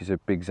lake, is a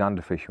big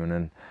zander fisherman,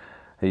 and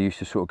he used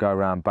to sort of go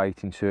around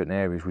baiting certain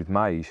areas with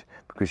maize,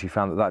 because he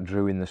found that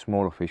drew in the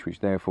smaller fish, which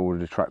therefore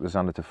would attract the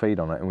zander to feed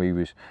on it. And we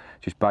was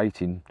just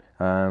baiting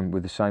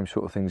with the same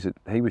sort of things that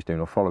he was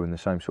doing, or following the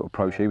same sort of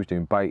approach he was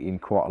doing, baiting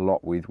quite a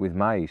lot with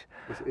maize.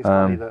 It's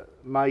funny that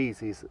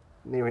maize is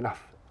near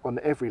enough on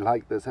every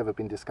lake that's ever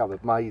been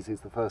discovered. Maize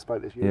is the first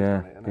bait that's used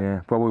on it, isn't it?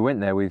 Yeah. Well, we went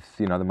there with,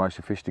 you know, the most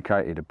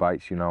sophisticated of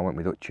baits. You know, I went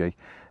with Uchi.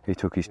 He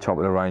took his top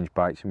of the range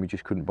baits, and we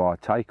just couldn't buy a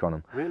take on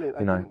them. Really? They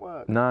didn't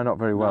work? No, not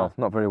very well.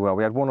 Not very well.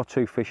 We had 1 or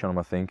 2 fish on them,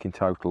 I think, in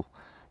total.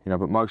 You know,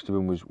 but most of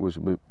them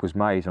was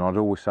maize. And I'd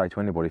always say to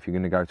anybody, if you're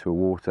going to go to a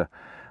water,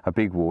 a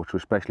big water,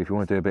 especially if you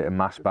want to do a bit of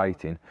mass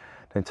baiting,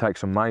 then take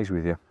some maize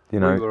with you. You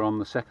know. We were on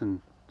the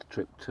second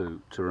trip to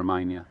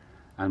Romania,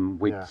 and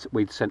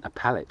we'd sent a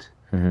pallet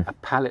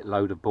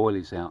load of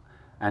boilies out,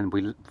 and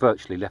we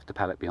virtually left the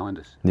pallet behind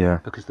us. Yeah.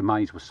 Because the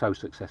maize was so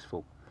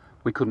successful,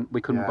 we couldn't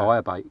buy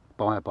a bite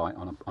on a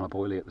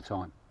boilie at the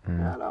time.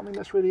 Yeah, I mean,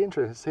 that's really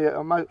interesting. See,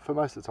 for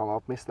most of the time,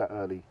 I've missed that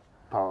early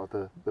part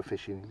of the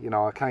fishing. You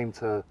know, I came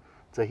to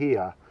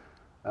here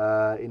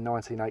in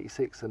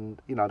 1986,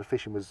 and you know, the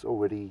fishing was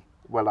already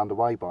well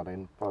underway by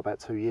then, by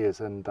about 2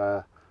 years, and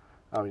I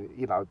mean,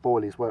 you know,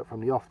 boilies worked from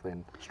the off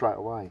then straight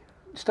away.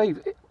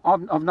 Steve,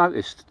 I've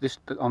noticed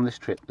on this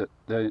trip that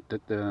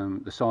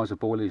the size of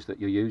boilies that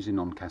you're using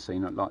on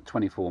Cassien are like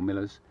 24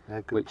 millers,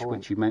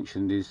 which you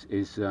mentioned is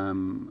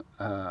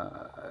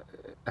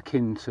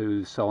akin to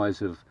the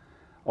size of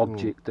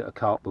object that a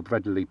carp would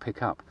readily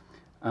pick up.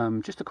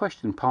 Just a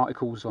question: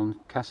 particles on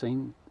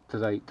Cassien, do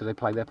they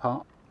play their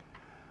part?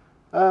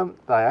 They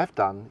have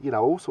done. You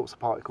know, all sorts of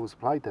particles have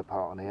played their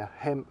part on here.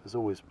 Hemp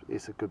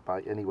it's a good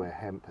bait anywhere,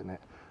 hemp in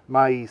it.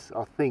 Maize,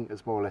 I think,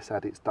 has more or less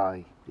had its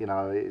day. You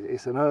know,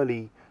 it's an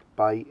early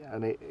bait,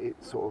 and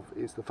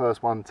it's the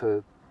first one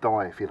to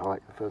die, if you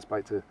like, the first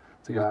bait to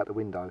go out the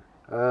window.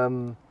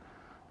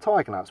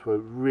 Tiger nuts were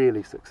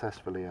really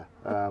successful here.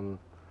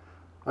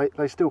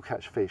 They still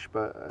catch fish,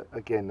 but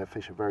again, the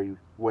fish are very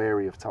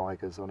wary of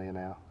tigers on here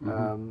now.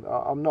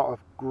 I'm not a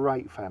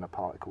great fan of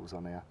particles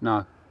on here.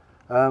 No.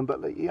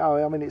 But you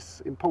know, I mean,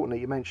 it's important that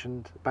you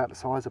mentioned about the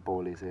size of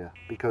boilies here,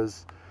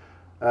 because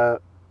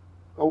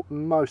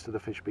most of the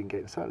fish we've been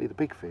getting, certainly the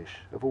big fish,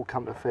 have all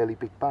come to fairly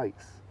big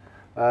baits.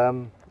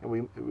 And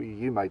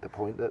you made the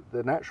point that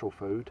the natural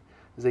food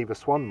is either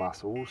swan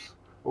mussels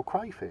or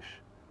crayfish.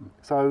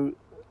 So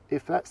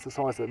if that's the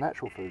size of the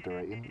natural food they're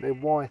eating,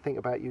 then why think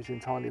about using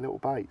tiny little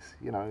baits?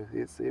 You know,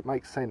 it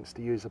makes sense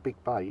to use a big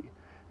bait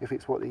if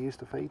it's what they're used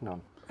to feeding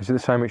on. Is it the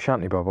same at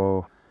Shanty, Bob,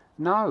 or?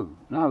 No,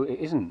 it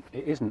isn't.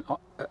 It isn't.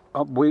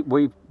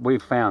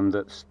 We've found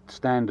that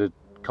standard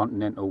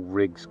continental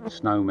rigs,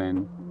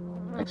 snowmen,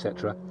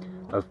 etc.,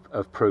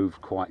 have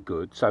proved quite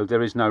good. So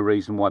there is no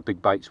reason why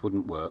big baits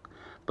wouldn't work.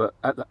 But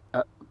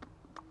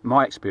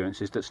my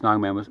experience is that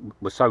snowmen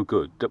was so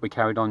good that we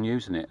carried on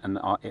using it, and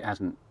it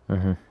hasn't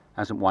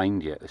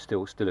waned yet. It's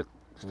still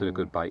a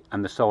good bait.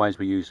 And the size,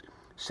 we use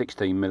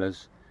 16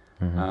 millers.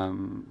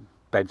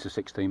 Beds of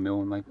 16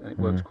 mil, and it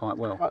works quite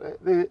well.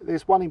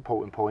 There's one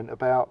important point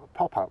about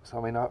pop-ups. I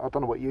mean, I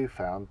don't know what you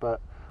found, but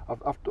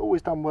I've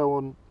always done well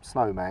on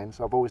snowmans.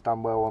 I've always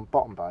done well on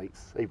bottom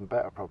baits, even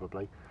better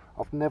probably.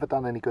 I've never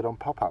done any good on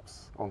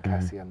pop-ups on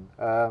Cassien.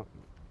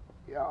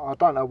 I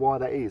don't know why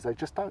that is. They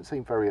just don't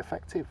seem very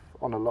effective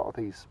on a lot of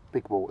these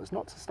big waters.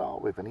 Not to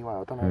start with, anyway.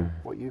 I don't know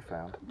what you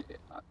found.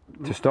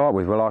 To start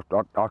with, well,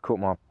 I caught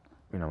my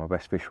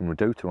best fish from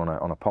Reduta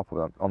on a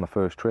pop-up on the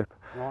first trip.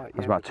 Right, It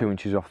was about 2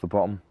 inches off the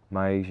bottom,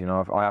 maize. You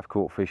know, I have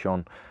caught fish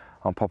on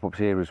pop-ups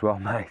here as well,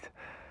 mate.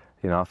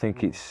 You know, I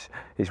think it's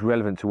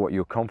relevant to what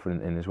you're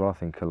confident in as well. I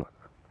think.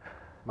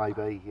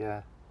 Maybe,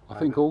 yeah. I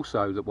think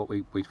also that what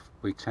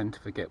we tend to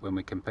forget when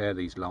we compare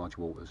these large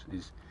waters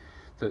is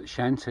that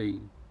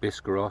Shanty,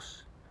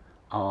 Biscarrosse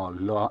are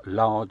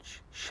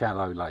large,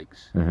 shallow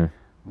lakes.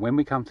 When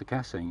we come to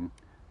Cassien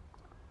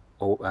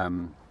or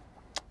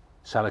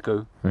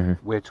Salaku,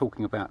 we're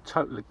talking about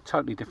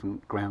totally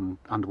different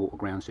underwater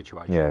ground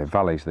situations. Yeah,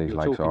 valleys these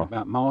lakes are. You're talking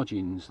about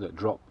margins that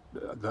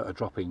are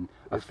dropping.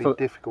 It'd be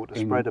difficult to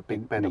spread a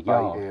big bed of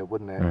bait here,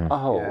 wouldn't it?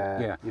 Oh,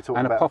 yeah. You're talking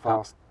and about a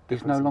pop-up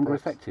is no longer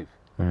depths. effective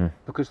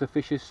because the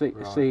fish is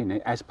seeing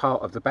it as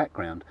part of the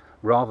background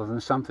rather than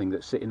something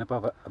that's sitting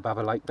above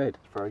a lake bed.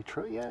 It's very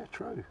true. Yeah,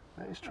 true.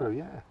 That is true.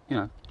 Yeah. You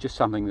know, just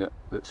something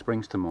that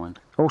springs to mind.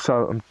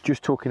 Also, I'm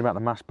just talking about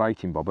the mass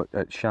baiting, Bob,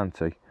 at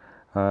Shanty.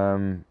 I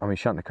mean,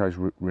 Shantyco's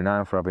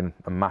renowned for having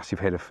a massive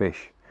head of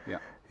fish. Yeah.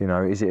 You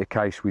know, is it a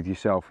case with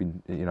yourself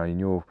in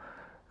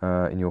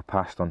your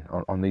past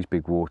on these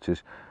big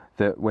waters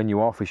that when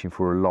you are fishing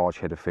for a large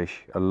head of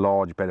fish, a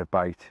large bed of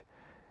bait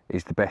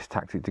is the best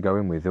tactic to go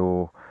in with,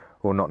 or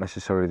not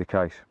necessarily the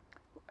case?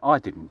 I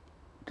didn't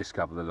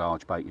discover the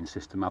large baiting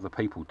system; other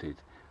people did,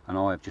 and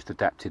I have just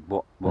adapted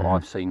what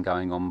I've seen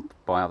going on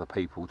by other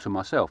people to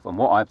myself. And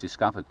what I've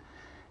discovered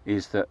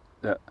is that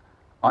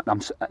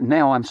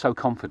I'm so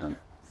confident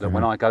that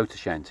when I go to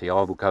Shanty,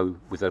 I will go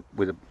with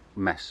a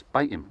mass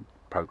baiting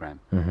program.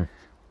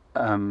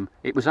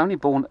 It was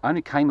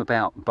only came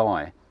about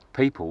by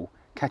people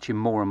catching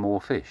more and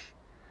more fish,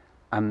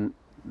 and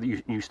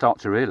you start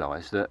to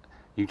realise that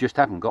you just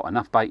haven't got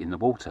enough bait in the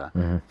water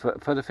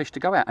for the fish to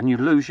go out, and you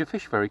lose your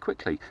fish very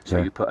quickly. So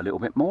you put a little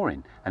bit more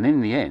in, and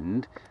in the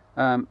end,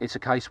 it's a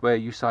case where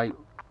you say,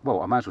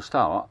 well, I might as well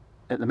start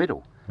at the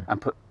middle and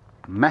put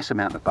mass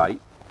amount of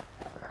bait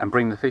and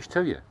bring the fish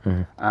to you.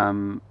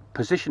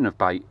 Position of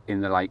bait in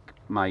the lake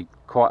made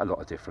quite a lot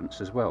of difference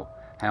as well.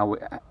 How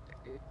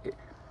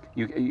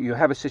you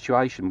have a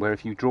situation where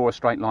if you draw a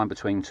straight line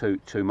between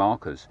two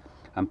markers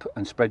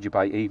and spread your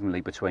bait evenly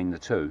between the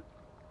two,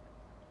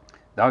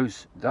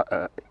 if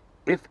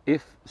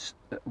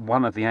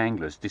one of the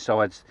anglers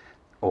decides,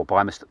 or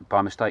by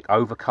mistake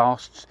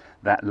overcasts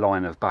that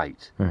line of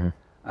bait,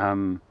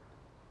 the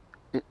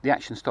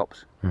action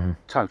stops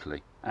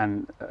totally,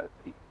 and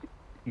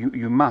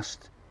you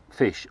must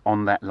fish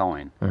on that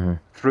line,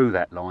 through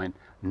that line,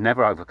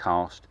 never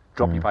overcast,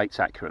 drop your baits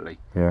accurately.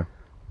 Yeah.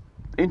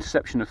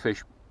 Interception of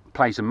fish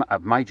plays a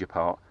major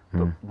part,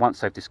 but once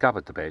they've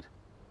discovered the bed,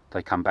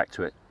 they come back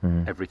to it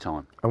every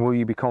time. And will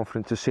you be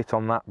confident to sit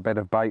on that bed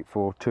of bait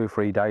for 2 or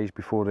 3 days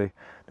before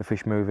the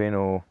fish move in,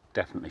 or?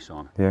 Definitely,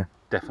 Simon. Yeah.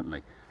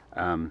 Definitely.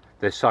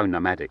 They're so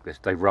nomadic.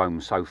 They roam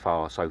so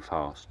far, so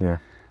fast. Yeah.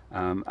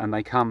 And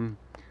they'll come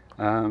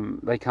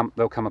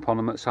upon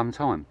them at some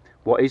time.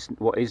 What is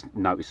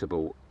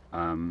noticeable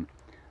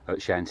at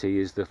Shanty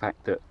is the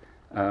fact that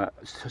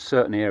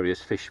certain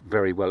areas fish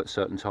very well at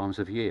certain times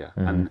of year,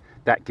 and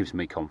that gives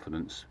me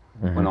confidence.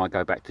 When I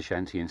go back to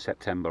Shanty in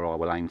September, I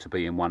will aim to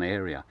be in one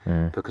area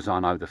because I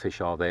know the fish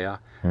are there.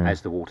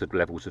 As the water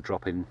levels are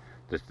dropping,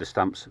 the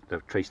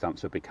tree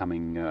stumps are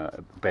becoming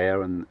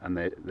bare, and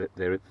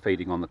they're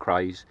feeding on the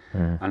crays.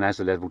 And as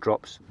the level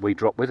drops, we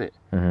drop with it.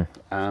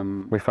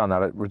 We found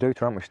that at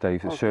Reduta, haven't we,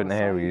 Steve? At certain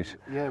areas.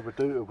 Yeah,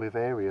 Reduta with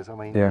areas. I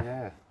mean,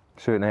 yeah.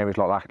 certain areas,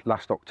 like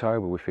last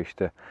October we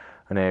fished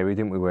an area,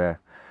 didn't we, where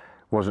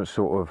wasn't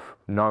sort of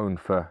known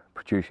for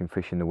producing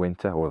fish in the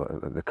winter, or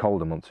the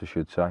colder months I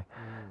should say.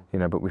 You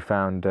know, but we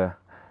found a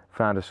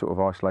sort of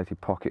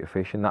isolated pocket of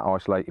fish, and that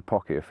isolated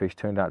pocket of fish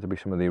turned out to be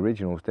some of the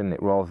originals, didn't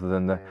it, rather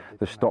than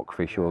the stock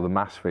fish or the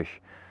mass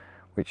fish,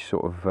 which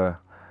sort of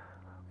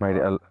made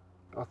it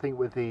I think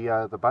with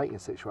the baiting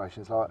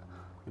situations, like,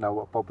 you know,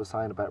 what Bob was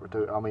saying about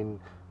reducing, I mean,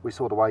 we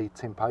saw the way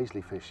Tim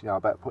Paisley fished, you know,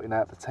 about putting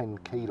out the 10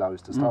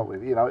 kilos to start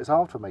with. You know, it's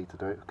hard for me to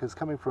do it, because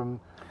coming from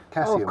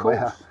Cassien,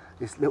 where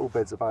it's little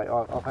beds of bait,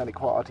 I found it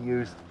quite hard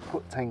to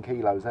put 10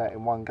 kilos out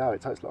in one go.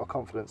 It takes a lot of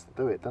confidence to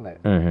do it, doesn't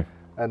it?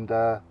 And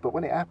but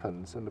when it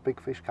happens and the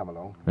big fish come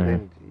along,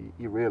 then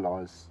you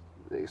realise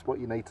it's what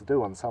you need to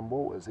do on some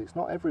waters. It's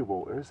not every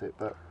water, is it?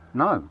 But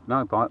no,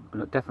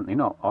 but definitely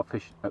not. I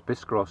fished at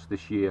Biscarrosse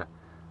this year,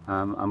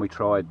 and we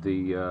tried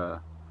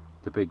the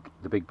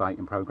big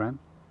baiting program.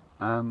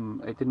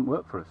 It didn't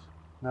work for us.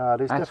 No,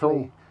 there's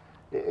definitely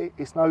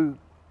it's no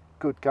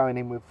good going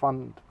in with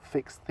one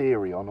fixed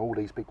theory on all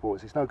these big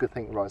waters. It's no good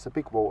thinking, right, it's a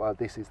big water,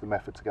 this is the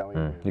method to go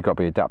in with. You've got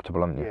to be adaptable,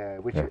 haven't you? Yeah,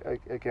 which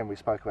again, we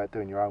spoke about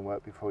doing your own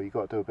work before. You've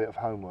got to do a bit of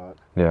homework.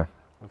 Yeah.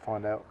 And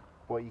find out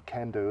what you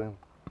can do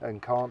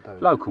and can't do.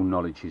 Local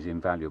knowledge is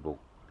invaluable.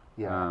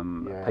 Yeah.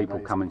 People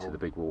coming to the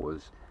big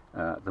waters,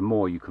 the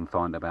more you can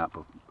find about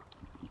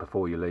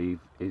before you leave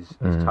is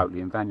totally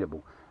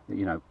invaluable.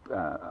 You know,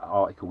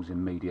 articles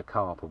in media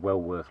Carp are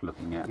well worth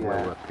looking at,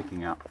 well worth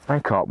picking up.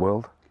 And Carp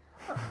World.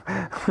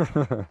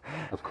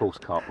 Of course,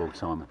 Carp World,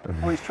 Simon.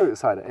 Well, it's true to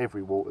say that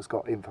every water's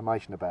got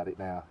information about it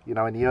now. You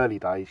know, in the early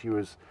days, you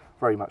was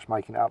very much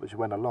making it up as you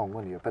went along,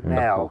 weren't you? But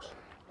now,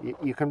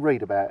 you can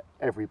read about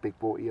every big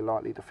water you're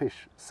likely to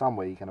fish.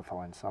 Somewhere you're going to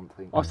find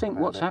something. I think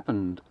what's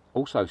happened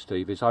also,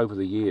 Steve, is over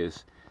the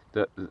years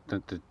that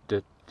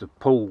the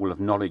pool of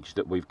knowledge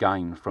that we've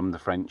gained from the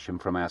French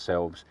and from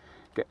ourselves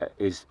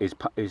is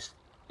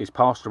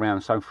passed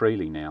around so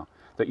freely now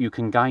that you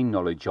can gain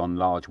knowledge on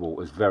large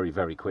waters very,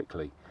 very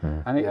quickly,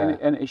 and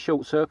it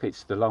short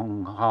circuits the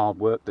long hard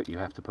work that you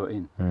have to put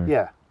in.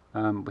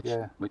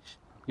 Which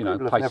you know,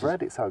 places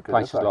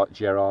like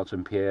Gerard's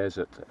and Pierre's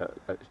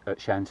at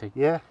Shanty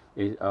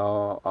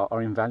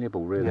are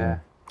invaluable, really. Yeah.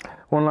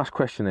 One last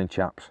question then,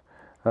 chaps.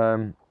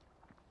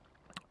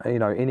 You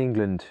know, in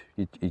England,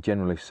 you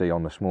generally see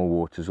on the small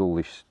waters all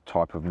this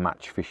type of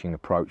match fishing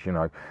approach. You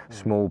know,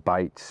 small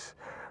baits,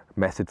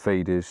 method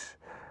feeders.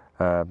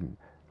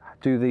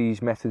 Do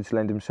these methods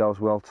lend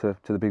themselves well to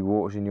the big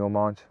waters in your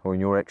mind, or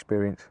in your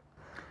experience?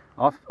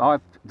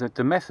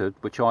 The method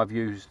which I've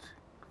used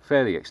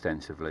fairly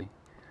extensively,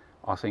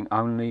 I think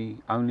in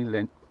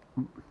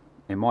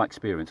my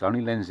experience,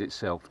 only lends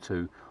itself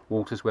to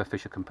waters where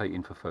fish are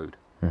competing for food.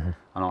 And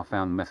I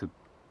found the method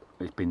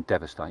has been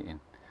devastating.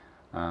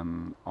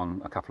 On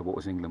a couple of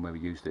waters in England where we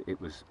used it,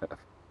 it was a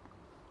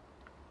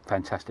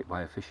fantastic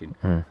way of fishing.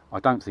 I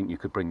don't think you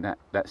could bring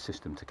that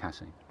system to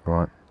Cassien.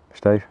 Right.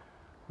 Steve?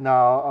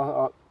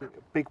 No,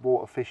 big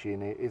water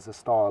fishing is a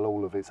style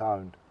all of its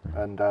own,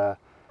 and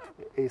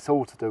it's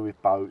all to do with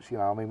boats. You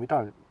know, I mean, we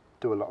don't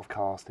do a lot of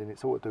casting.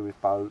 It's all to do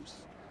with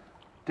boats,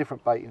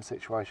 different baiting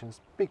situations,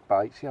 big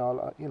baits. You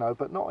know,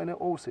 but not in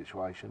all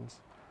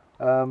situations.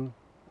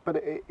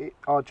 But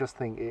I just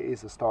think it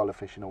is a style of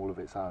fishing all of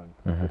its own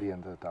at the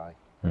end of the day.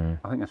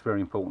 I think that's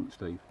very important,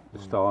 Steve. The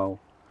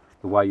style,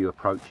 the way you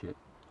approach it.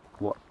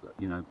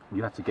 You know,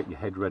 you have to get your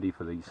head ready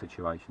for these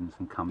situations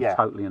and come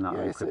totally and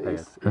utterly prepared.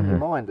 It's in your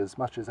mind as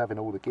much as having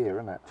all the gear,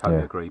 isn't it?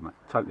 Totally agree, mate.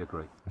 Totally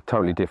agree.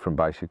 Totally different,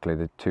 basically,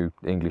 the two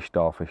English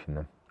style fishing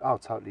then. Oh,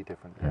 totally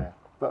different,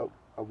 But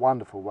a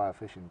wonderful way of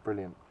fishing,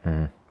 brilliant.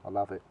 I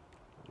love it.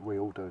 We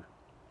all do.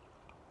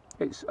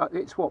 It's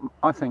what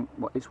I think.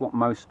 It's what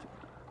most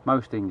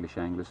English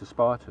anglers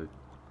aspire to.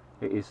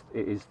 It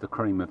is the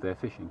cream of their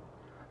fishing.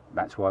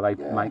 That's why they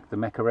make the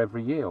Mecca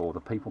every year, or the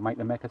people make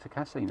the Mecca to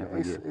Cassien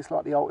every year. It's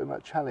like the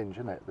ultimate challenge,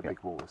 isn't it, the big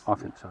waters? I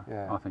think so.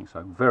 I think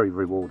so. Very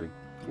rewarding.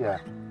 Yeah.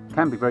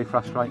 Can be very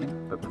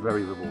frustrating, but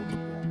very rewarding.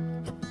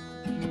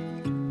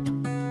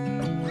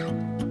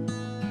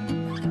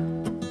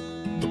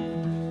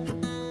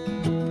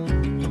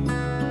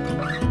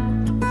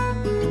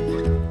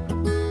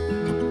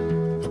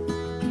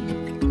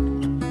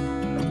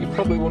 You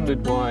probably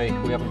wondered why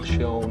we haven't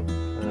shown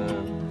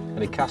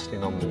any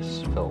casting on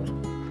this film,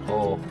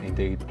 or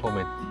indeed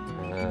plumbing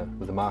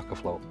with the marker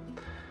float.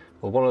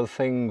 Well, one of the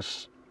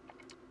things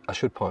I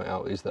should point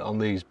out is that on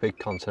these big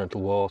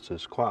continental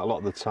waters, quite a lot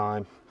of the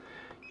time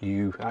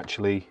you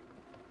actually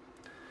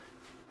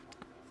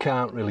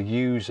can't really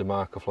use a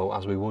marker float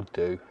as we would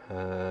do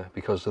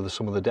because of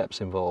some of the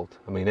depths involved.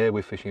 I mean, here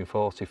we're fishing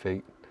 40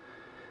 feet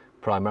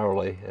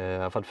primarily.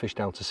 I've had fish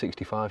down to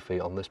 65 feet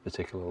on this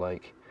particular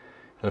lake,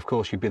 and of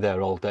course you'd be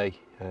there all day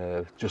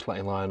just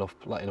letting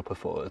up a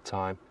foot at a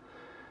time.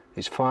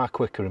 It's far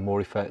quicker and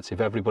more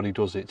effective. Everybody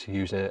does it to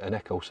use an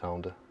echo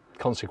sounder.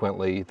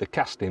 Consequently, the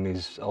casting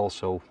is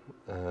also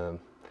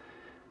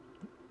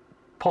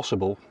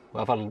possible.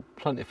 I've had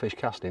plenty of fish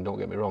casting, don't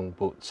get me wrong,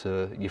 but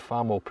you're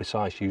far more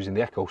precise using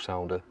the echo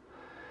sounder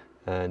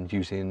and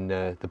using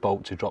the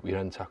boat to drop your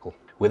end tackle.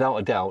 Without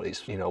a doubt,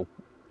 it's, you know,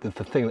 the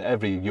thing that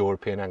every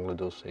European angler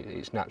does.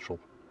 It's natural,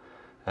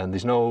 and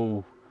there's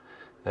no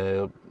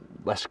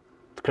less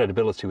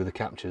credibility with the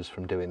captures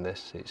from doing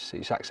this.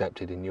 It's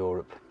accepted in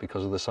Europe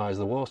because of the size of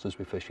the waters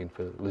we're fishing,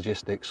 for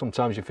logistics.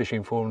 Sometimes you're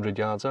fishing 400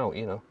 yards out,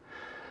 you know,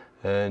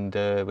 and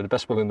with the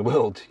best will in the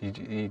world,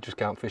 you just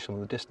can't fish some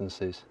of the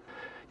distances.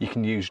 You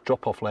can use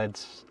drop-off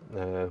leads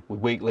with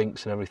weak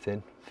links and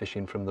everything,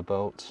 fishing from the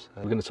boats.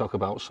 We're going to talk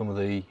about some of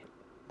the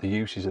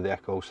uses of the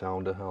echo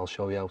sounder. I'll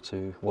show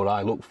you what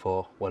I look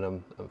for when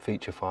I'm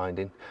feature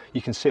finding.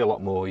 You can see a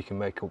lot more. You can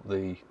make up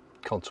the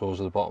contours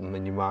of the bottom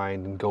in your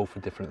mind and go for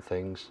different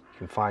things. You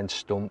can find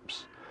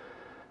stumps,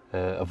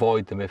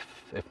 avoid them if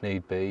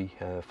need be,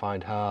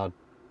 find hard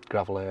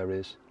gravel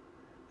areas.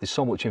 There's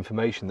so much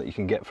information that you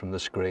can get from the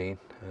screen.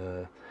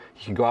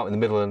 You can go out in the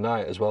middle of the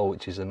night as well,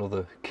 which is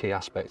another key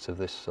aspect of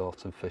this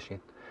sort of fishing.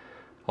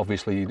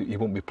 Obviously you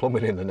won't be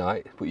plumbing in the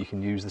night, but you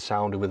can use the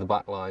sounder with the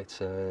backlight,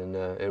 and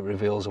it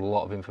reveals a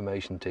lot of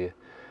information to you,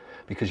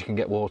 because you can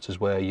get waters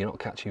where you're not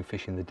catching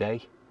fish in the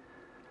day,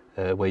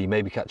 where you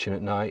may be catching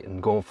at night,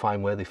 and go and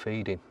find where they're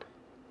feeding.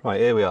 Right,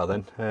 here we are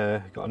then.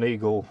 Got an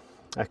Eagle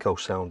echo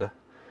sounder.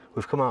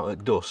 We've come out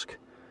at dusk,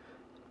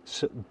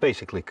 so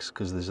basically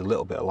because there's a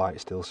little bit of light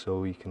still,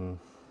 so you can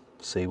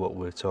see what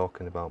we're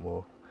talking about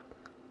more.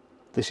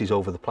 This is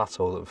over the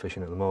plateau that I'm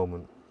fishing at the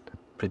moment.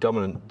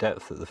 Predominant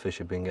depth that the fish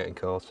have been getting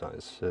caught at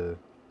is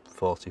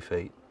 40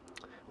 feet.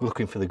 We're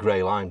looking for the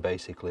grey line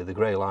basically. The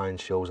grey line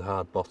shows a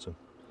hard bottom.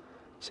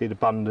 See the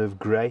band of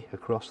grey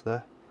across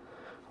there?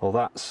 Well,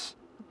 that's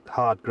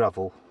hard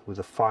gravel with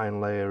a fine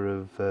layer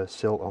of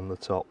silt on the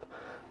top.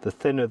 The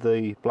thinner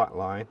the black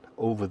line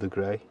over the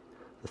grey,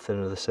 the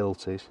thinner the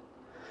silt is.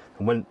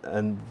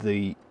 And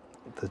the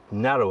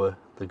narrower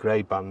the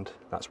grey band,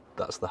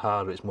 that's the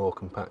harder, it's more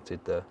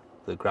compacted there,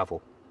 the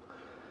gravel.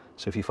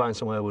 So if you find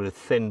somewhere with a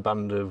thin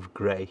band of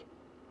grey,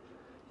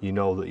 you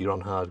know that you're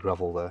on hard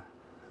gravel there.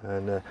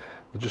 And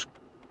we'll just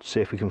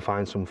see if we can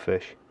find some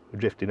fish. We're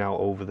drifting out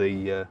over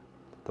the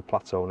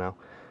plateau now.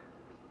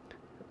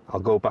 I'll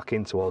go back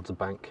in towards the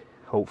bank.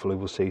 Hopefully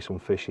we'll see some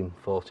fish in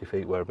 40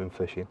 feet where I've been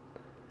fishing.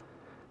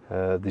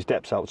 There's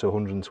depths out to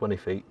 120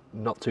 feet,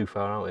 not too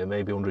far out here,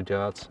 maybe 100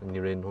 yards, and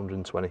you're in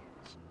 120.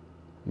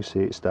 You see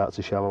it starts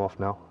to shallow off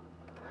now.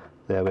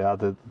 There we are.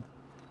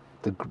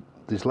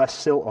 There's less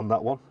silt on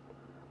that one,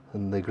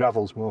 and the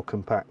gravel's more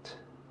compact,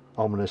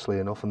 ominously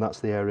enough, and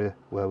that's the area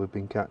where we've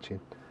been catching.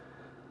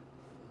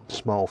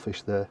 Small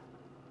fish there,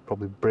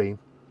 probably bream.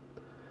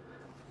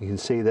 You can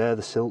see there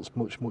the silt's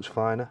much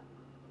finer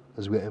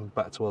as we're getting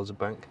back towards the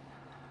bank.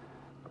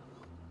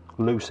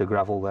 Looser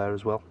gravel there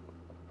as well.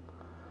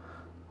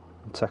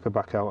 And take her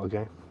back out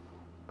again.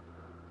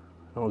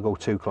 I don't want to go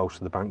too close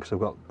to the bank because I've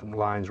got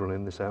lines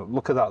running this out.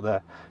 Look at that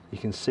there. You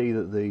can see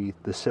that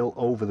the silt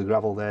over the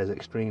gravel there is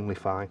extremely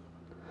fine,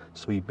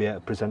 so you'd be able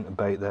to present a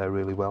bait there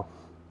really well.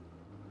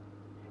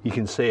 You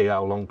can see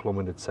how long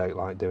plumbing would take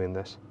like doing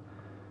this.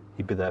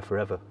 You'd be there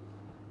forever.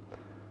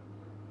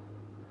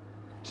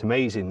 It's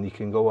amazing, you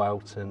can go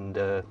out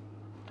and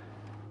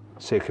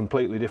see a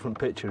completely different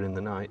picture in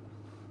the night.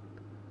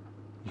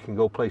 You can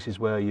go places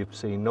where you've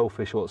seen no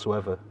fish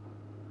whatsoever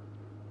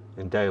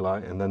in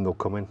daylight, and then they'll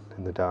come in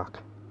the dark.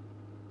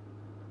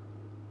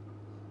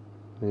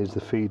 Here's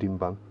the feeding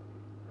ban.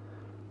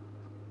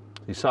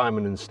 See,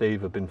 Simon and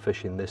Steve have been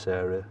fishing this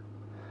area,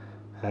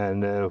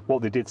 and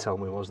what they did tell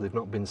me was they've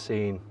not been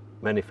seeing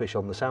many fish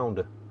on the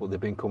sounder, but they've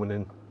been coming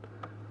in,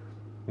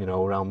 you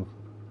know, around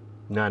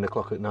 9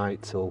 o'clock at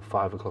night till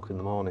 5 o'clock in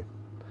the morning.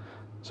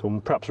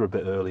 So perhaps we're a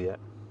bit early yet.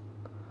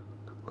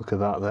 Look at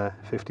that there,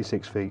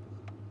 56 feet.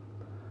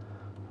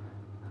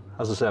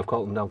 As I say, I've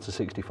caught them down to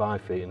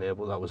 65 feet in here,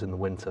 but that was in the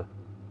winter.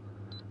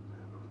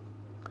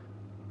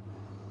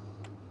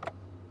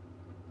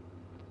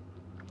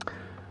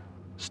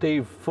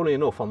 Steve, funny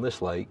enough, on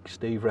this lake,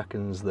 Steve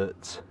reckons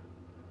that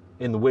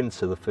in the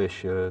winter the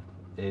fish are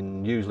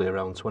in usually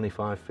around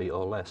 25 feet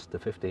or less to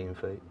 15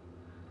 feet.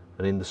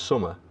 And in the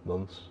summer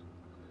months,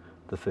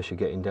 the fish are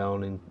getting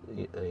down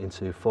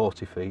into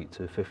 40 feet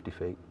to 50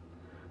 feet.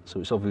 So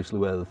it's obviously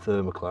where the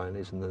thermocline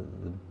is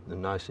and the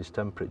nicest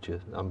temperature,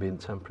 ambient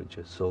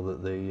temperature, so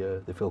that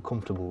they feel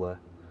comfortable there.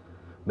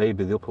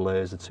 Maybe the upper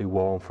layers are too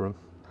warm for them,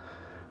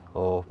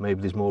 or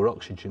maybe there's more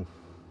oxygen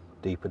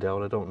deeper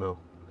down, I don't know.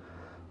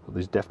 But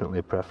there's definitely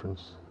a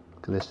preference.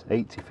 Look at this,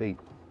 80 feet.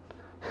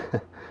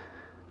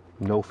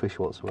 No fish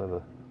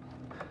whatsoever.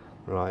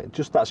 Right,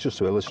 that's just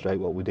to illustrate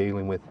what we're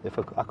dealing with. If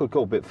I could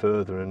go a bit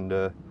further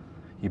and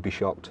you'd be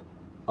shocked.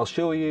 I'll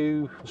show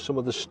you some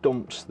of the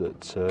stumps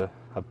that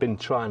I've been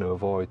trying to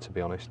avoid, to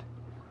be honest.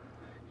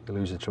 You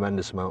lose a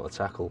tremendous amount of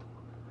tackle.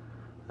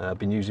 I've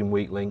been using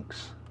weak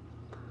links,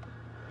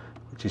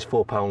 which is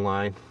 4-pound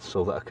line,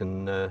 so that I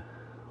can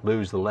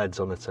lose the leads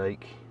on a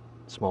take.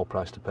 Small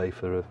price to pay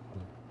for a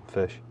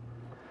fish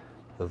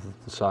of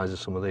the size of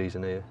some of these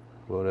in here,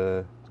 but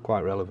it's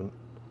quite relevant.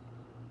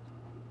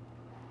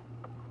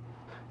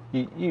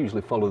 You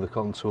usually follow the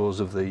contours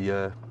of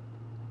the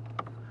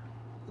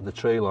of the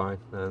tree line,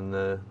 and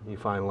you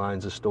find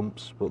lines of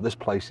stumps, but this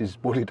place is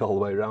wooded all the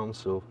way around,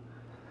 so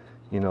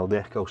you know the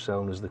echo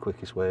sound is the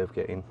quickest way of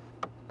getting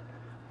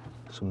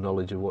some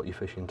knowledge of what you're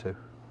fishing to.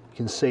 You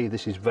can see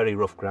this is very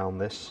rough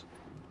ground, this.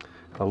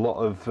 A lot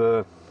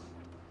of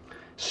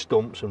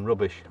stumps and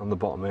rubbish on the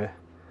bottom here.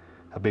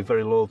 I'd be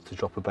very loath to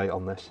drop a bait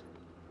on this,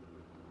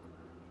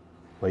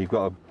 where you've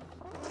got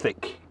a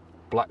thick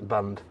black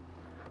band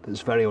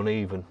that's very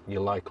uneven.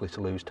 You're likely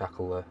to lose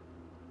tackle there.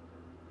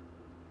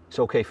 It's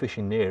okay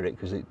fishing near it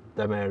because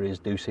them areas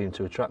do seem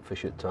to attract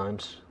fish at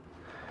times.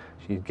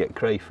 So you get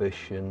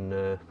crayfish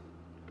and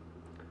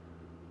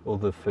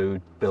other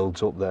food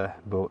builds up there,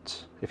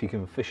 but if you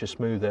can fish a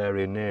smooth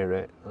area near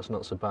it, that's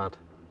not so bad.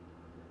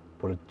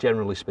 But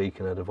generally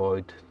speaking, I'd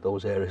avoid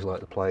those areas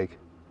like the plague.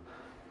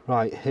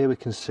 Right, here we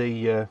can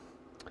see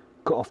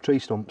cut off tree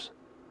stumps.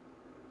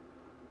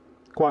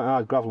 Quite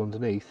hard gravel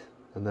underneath,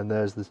 and then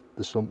there's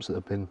the stumps that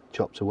have been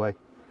chopped away.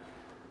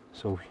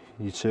 So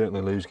you'd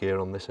certainly lose gear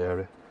on this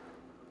area.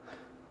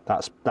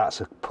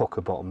 That's a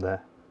pucker bottom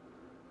there,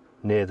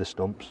 near the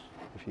stumps.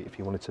 If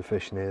you wanted to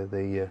fish near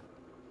the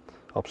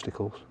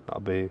obstacles,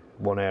 that'd be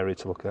one area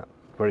to look at.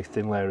 Very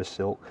thin layer of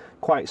silt,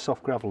 quite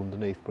soft gravel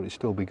underneath, but it'd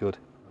still be good.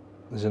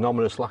 There's an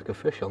ominous lack of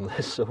fish on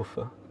this so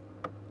far.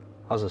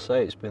 As I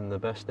say, it's been the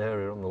best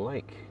area on the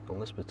lake on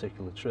this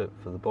particular trip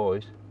for the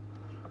boys.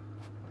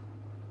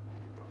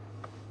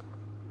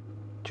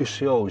 Just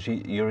shows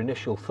your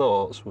initial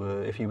thoughts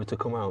were, if you were to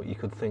come out, you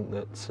could think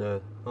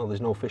that oh,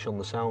 there's no fish on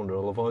the sounder,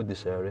 I'll avoid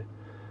this area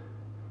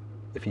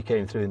if you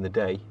came through in the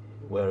day,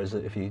 whereas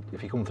if you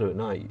come through at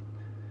night,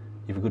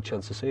 you've a good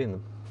chance of seeing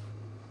them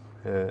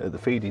at the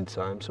feeding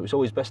time. So it's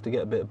always best to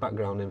get a bit of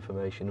background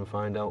information and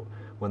find out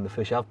when the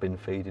fish have been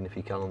feeding if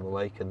you can on the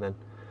lake, and then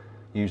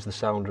use the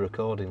sounder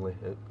accordingly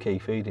at key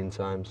feeding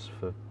times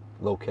for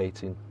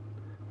locating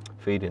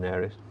feeding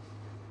areas.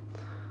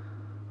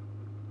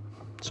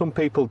 Some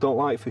people don't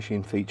like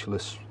fishing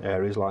featureless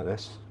areas like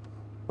this,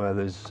 where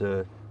there's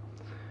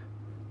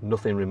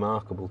nothing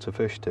remarkable to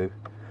fish to.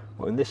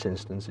 But in this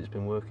instance, it's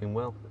been working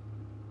well.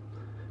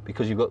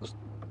 Because you've got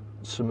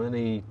so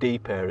many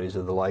deep areas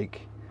of the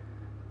lake,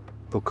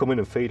 they'll come in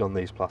and feed on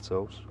these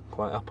plateaus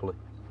quite happily.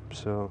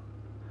 So,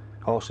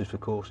 horses for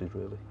courses,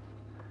 really.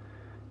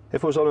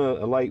 If it was on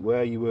a lake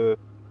where you were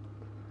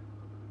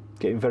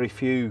getting very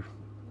few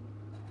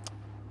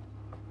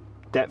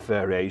depth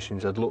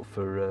variations, I'd look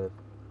for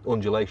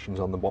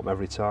undulations on the bottom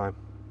every time,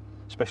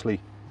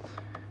 especially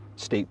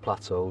steep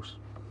plateaus.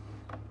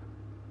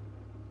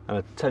 And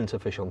I tend to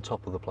fish on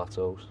top of the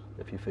plateaus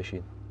if you're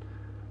fishing.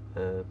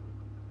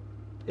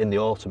 In the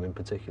autumn in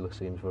particular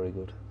seems very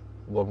good.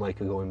 One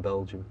lake ago in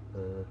Belgium,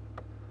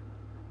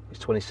 it's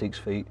 26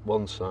 feet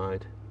one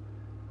side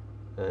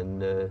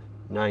and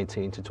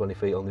 19 to 20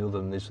 feet on the other,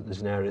 and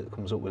there's an area that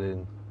comes up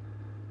within,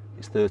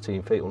 it's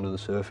 13 feet under the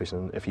surface,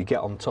 and if you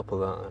get on top of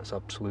that, that's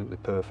absolutely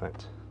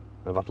perfect.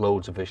 I've had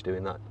loads of fish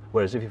doing that.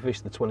 Whereas if you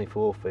fish the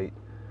 24 feet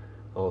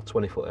or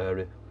 20 foot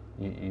area,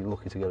 you're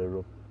lucky to get a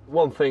run.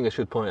 One thing I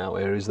should point out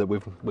here is that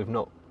we've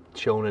not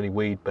shown any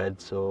weed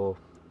beds or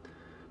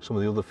some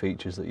of the other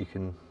features that you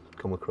can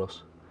come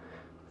across.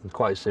 And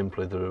quite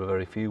simply, there are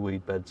very few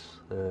weed beds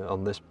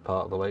on this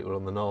part of the lake. We're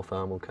on the north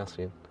arm of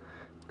Cassien.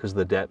 Because of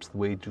the depths, the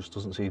weed just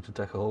doesn't seem to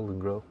take a hold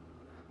and grow.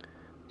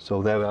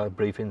 So there we are, a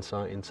brief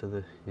insight into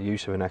the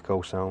use of an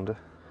echo sounder.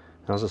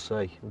 And as I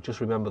say, just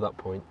remember that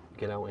point,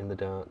 get out in the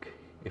dark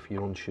if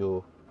you're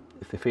unsure.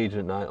 If they're feeding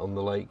at night on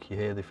the lake, you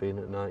hear they're feeding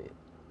at night,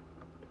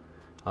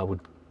 I would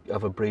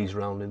have a breeze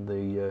round in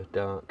the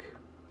dark,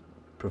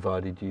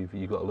 provided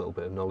you've got a little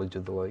bit of knowledge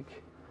of the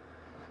lake.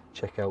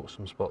 Check out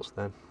some spots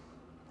then.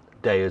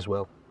 Day as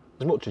well,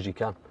 as much as you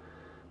can.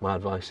 My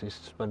advice is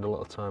to spend a lot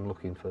of time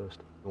looking first,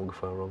 won't go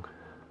far wrong.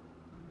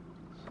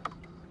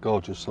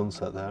 Gorgeous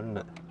sunset there, isn't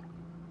it?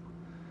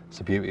 It's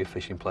the beauty of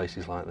fishing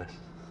places like this.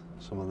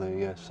 Some of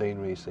the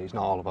scenery you see, it's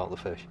not all about the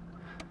fish.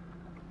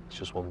 It's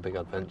just one big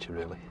adventure,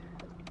 really.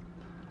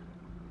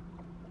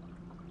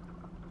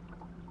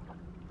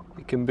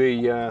 It can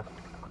be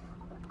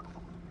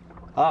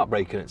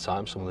heartbreaking at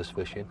times, some of this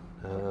fishing,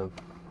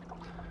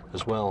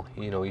 as well.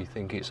 You know, you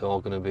think it's all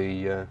going to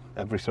be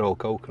every throw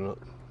coconut,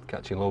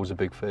 catching loads of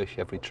big fish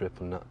every trip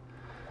and that,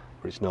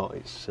 but it's not.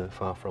 It's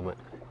far from it.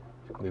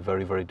 It can be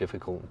very, very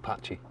difficult and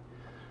patchy.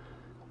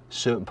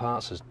 Certain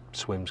parts of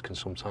swims can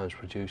sometimes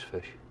produce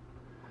fish.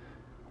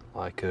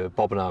 Like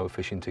Bob and I were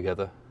fishing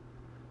together.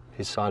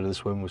 His side of the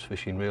swim was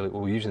fishing really,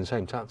 well, we were using the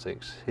same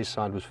tactics. His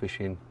side was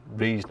fishing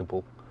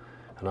reasonable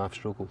and I've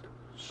struggled.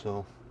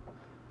 So,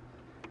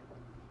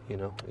 you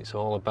know, it's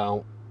all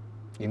about,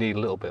 you need a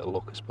little bit of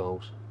luck, I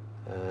suppose.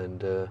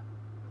 And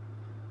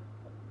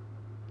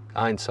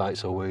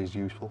hindsight's always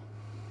useful.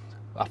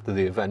 After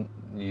the event,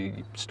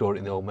 you store it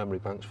in the old memory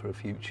banks for a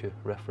future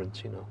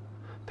reference, you know.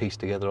 Piece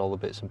together all the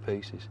bits and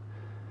pieces.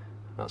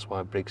 That's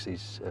why Briggs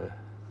is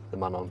the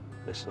man on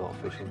this sort of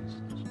fishing.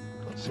 He's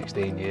got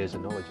 16 years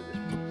of knowledge of this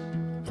place.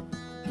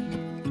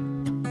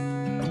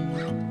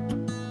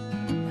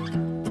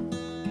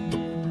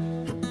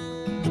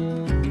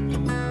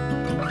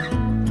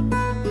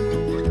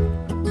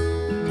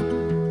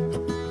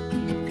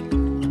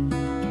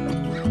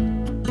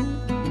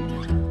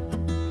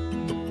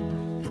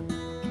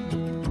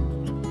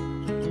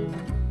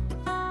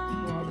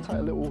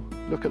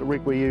 look at the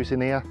rig we're using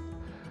here.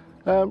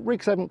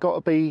 Rigs haven't got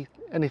to be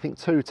anything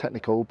too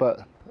technical,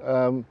 but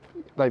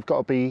they've got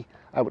to be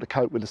able to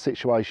cope with the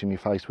situation you're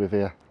faced with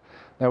here.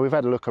 Now we've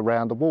had a look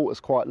around, the water's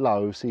quite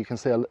low, so you can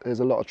see there's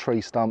a lot of tree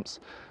stumps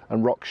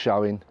and rocks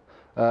showing,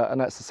 and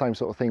that's the same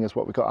sort of thing as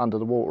what we've got under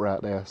the water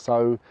out there.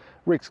 So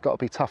rigs got to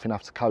be tough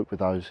enough to cope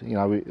with those. You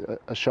know,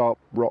 a sharp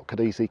rock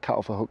could easily cut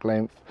off a hook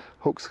length,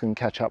 hooks can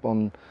catch up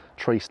on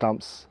tree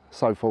stumps,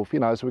 so forth, you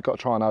know, so we've got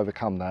to try and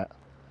overcome that.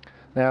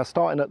 Now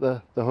starting at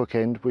the hook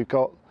end, we've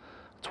got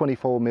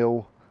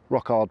 24mm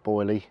rock hard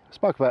boilie. I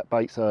spoke about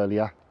baits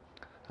earlier,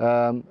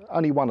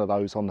 only one of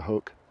those on the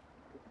hook.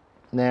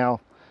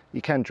 Now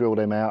you can drill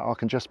them out, I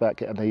can just about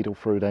get a needle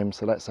through them,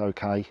 so that's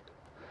okay.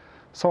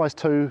 Size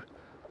 2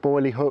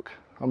 boilie hook,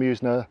 I'm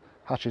using a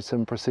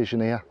Hutchinson Precision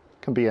here,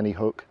 can be any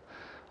hook.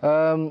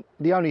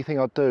 The only thing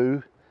I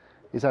do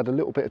is add a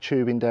little bit of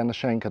tubing down the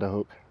shank of the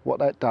hook. What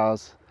that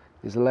does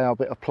is allow a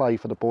bit of play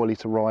for the boilie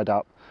to ride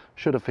up,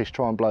 should a fish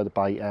try and blow the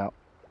bait out.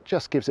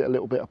 Just gives it a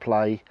little bit of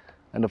play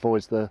and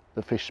avoids the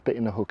fish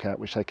spitting the hook out,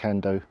 which they can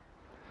do.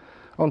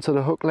 Onto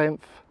the hook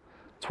length,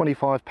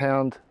 25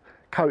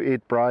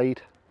 coated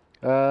braid.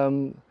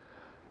 It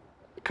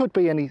could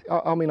be any,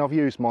 I mean, I've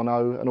used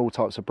mono and all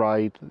types of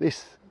braid.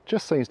 This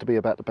just seems to be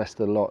about the best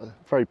of the lot.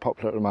 Very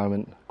popular at the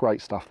moment,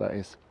 great stuff that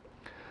is.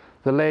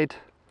 The lead,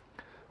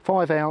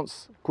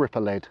 5-ounce gripper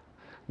lead.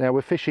 Now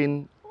we're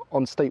fishing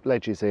on steep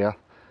ledges here,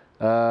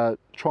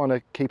 trying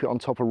to keep it on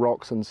top of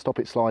rocks and stop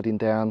it sliding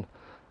down.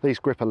 These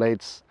gripper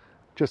leads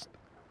just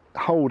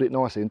hold it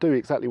nicely and do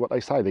exactly what they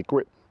say, they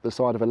grip the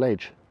side of a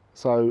ledge.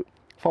 So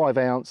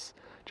 5-ounce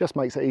just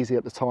makes it easier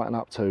to tighten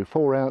up to.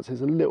 4-ounce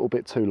is a little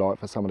bit too light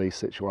for some of these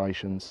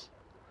situations.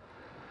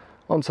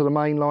 Onto the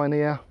main line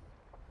here,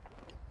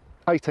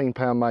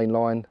 18-pound main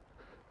line,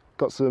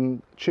 got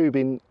some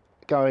tubing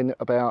going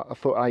about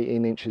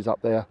 1'18"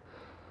 up there.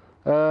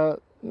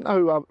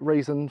 No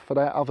reason for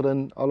that other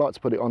than I like to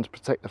put it on to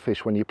protect the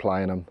fish when you're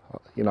playing them.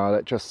 You know,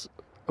 that just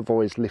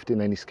avoids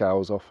lifting any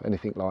scales off,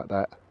 anything like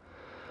that.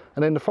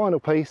 And then the final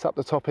piece up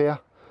the top here,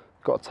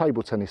 got a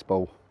table tennis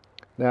ball.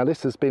 Now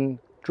this has been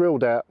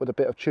drilled out with a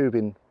bit of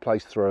tubing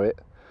placed through it.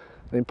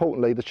 And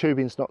importantly, the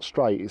tubing's not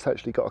straight, it's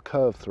actually got a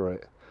curve through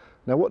it.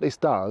 Now what this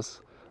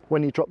does,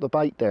 when you drop the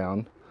bait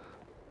down,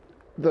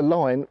 the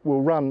line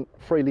will run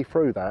freely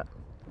through that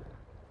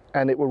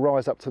and it will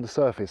rise up to the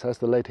surface. As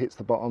the lead hits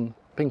the bottom,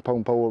 ping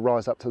pong ball will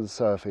rise up to the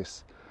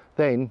surface.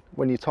 Then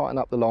when you tighten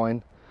up the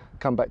line,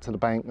 come back to the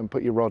bank and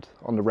put your rod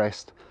on the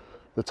rest,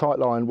 the tight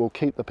line will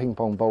keep the ping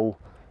pong ball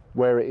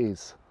where it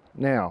is.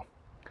 Now,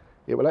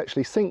 it will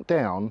actually sink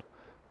down,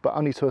 but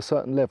only to a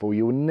certain level.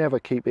 You will never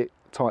keep it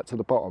tight to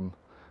the bottom,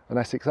 and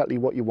that's exactly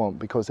what you want,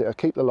 because it'll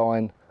keep the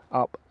line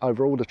up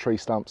over all the tree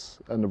stumps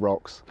and the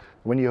rocks.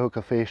 When you hook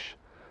a fish,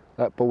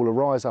 that ball will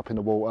rise up in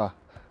the water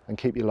and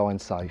keep your line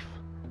safe.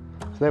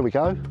 So there we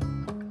go,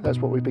 that's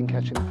what we've been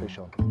catching the fish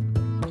on.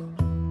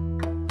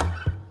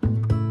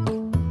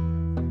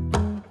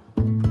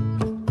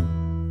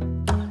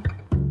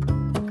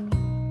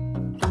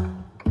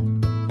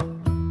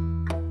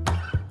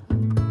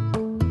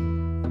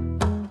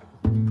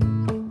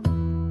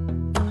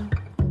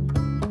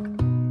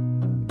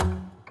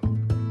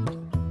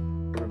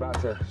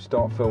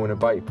 Start filming a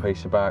bait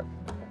piece about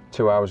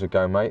 2 hours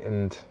ago, mate,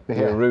 and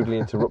you were rudely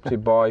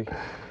interrupted by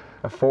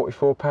a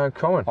 44-pound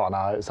common. Oh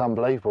no, it's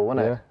unbelievable,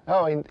 wasn't it?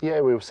 Oh, I mean,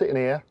 yeah, we were sitting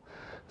here,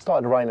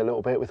 started to rain a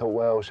little bit, we thought,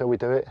 well, shall we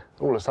do it?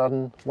 All of a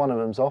sudden, one of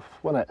them's off,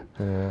 wasn't it?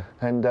 Yeah.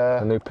 And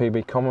a new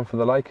PB common for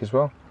the lake as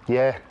well.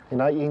 Yeah, in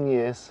 18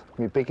 years,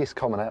 my biggest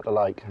common out the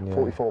lake,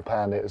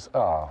 44-pound. It was,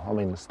 I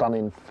mean,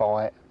 stunning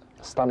fight,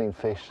 stunning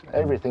fish,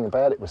 everything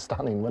about it was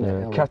stunning,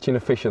 wasn't it? Catching a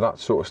fish of that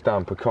sort of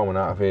stamp, a common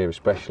out of here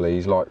especially,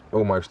 is like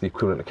almost the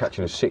equivalent of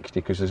catching a 60,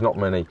 because there's not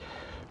many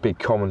big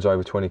commons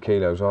over 20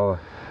 kilos, are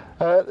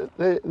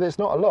there? There's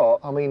not a lot.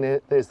 I mean,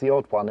 there's the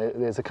odd one.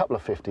 There's a couple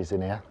of 50s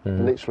in here.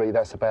 Literally,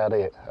 that's about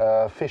it.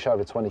 Fish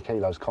over 20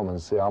 kilos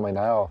commons, I mean,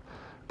 they are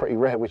pretty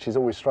rare, which is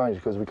always strange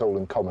because we call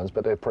them commons,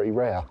 but they're pretty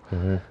rare.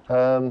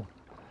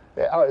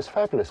 It's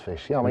fabulous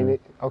fish. I mean,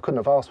 I couldn't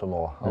have asked for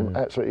more. I'm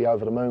absolutely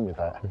over the moon with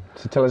that.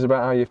 So tell us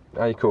about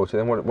how you caught it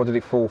then. What did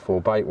it fall for,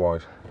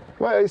 bait-wise?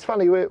 Well, it's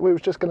funny, we were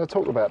just going to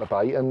talk about the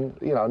bait, and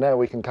you know, now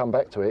we can come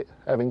back to it,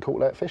 having caught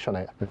that fish on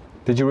it.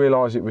 Did you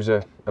realise it was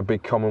a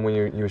big common when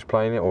you was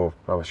playing it, or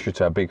I should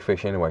say a big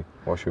fish anyway,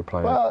 whilst you were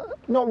playing it? Well,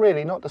 not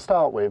really, not to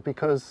start with,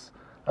 because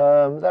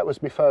that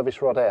was my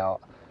furthest rod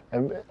out,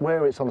 and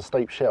where it's on a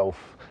steep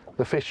shelf,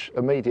 the fish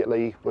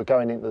immediately were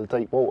going into the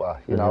deep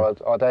water. You know,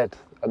 I'd had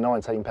a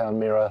 19-pound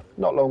mirror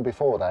not long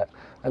before that,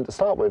 and to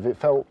start with, it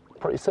felt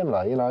pretty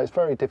similar. You know, it's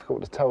very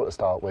difficult to tell to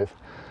start with.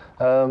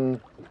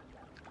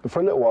 For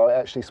a little while, it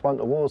actually swung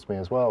towards me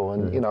as well,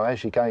 and you know,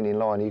 as you gain in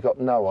line, you got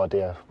no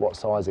idea what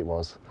size it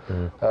was.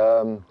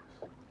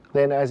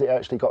 Then, as it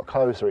actually got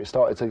closer, it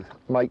started to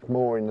make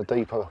more in the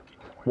deeper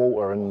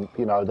water, and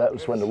you know, that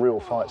was when the real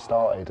fight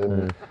started.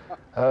 And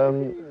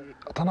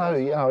I don't know,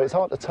 you know, it's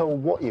hard to tell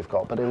what you've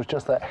got, but it was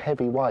just that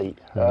heavy weight.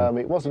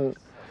 It wasn't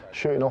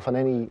shooting off on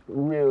any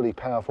really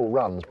powerful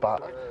runs,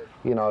 but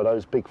You know,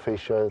 those big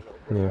fish are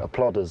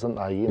plodders, aren't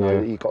they? You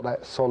know, you've got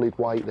that solid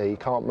weight there, you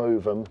can't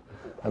move them,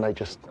 and they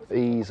just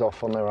ease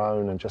off on their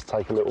own and just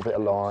take a little bit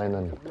of line.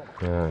 And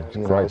it's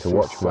great to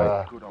watch,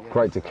 mate.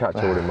 Great to catch,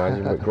 I would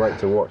imagine, but great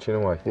to watch in a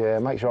way. Yeah,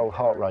 it makes your old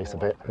heart race a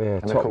bit. Yeah,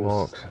 and top of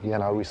course, marks. You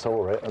know, we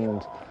saw it,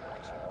 and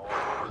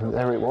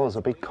there it was,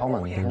 a big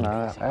common, you know,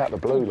 out of the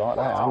blue like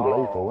that.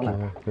 Unbelievable,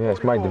 isn't it? Yeah,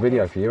 it's made the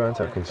video for you,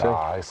 hasn't it? I can see.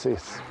 Ah, it's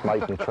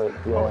made me trip,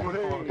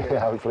 yeah,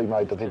 hopefully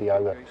made the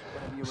video, but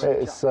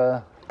it's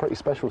pretty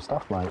special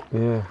stuff, mate.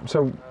 Yeah,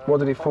 so what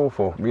did it fall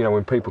for? You know,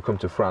 when people come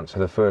to France for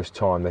the first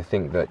time, they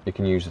think that you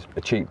can use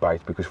a cheap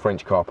bait because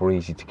French carp are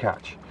easy to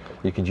catch.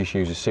 You can just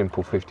use a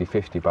simple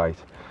 50-50 bait.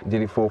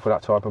 Did it fall for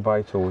that type of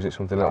bait, or was it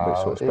something a little bit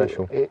sort of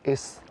special?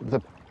 It's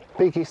the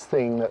biggest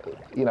thing that,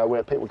 you know,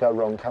 where people go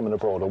wrong coming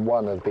abroad, or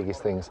one of the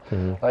biggest things.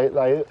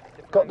 They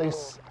got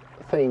this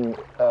thing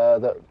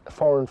that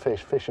foreign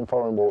fish in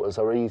foreign waters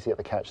are easier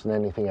to catch than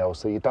anything else,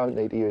 so you don't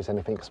need to use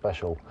anything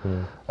special.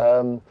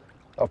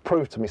 I've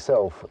proved to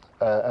myself,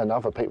 and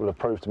other people have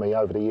proved to me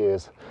over the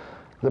years,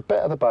 the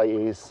better the bait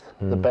is,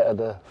 the better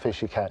the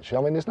fish you catch.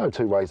 I mean, there's no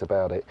two ways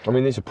about it. I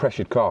mean, these are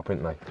pressured carp,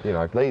 aren't they? You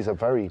know, these are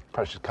very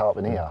pressured carp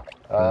in here.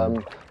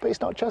 But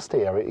it's not just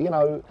here. You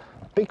know,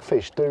 big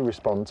fish do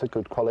respond to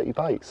good quality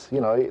baits.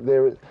 You know,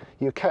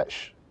 you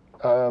catch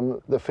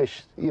the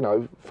fish, you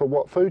know, for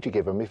what food you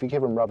give them. If you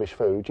give them rubbish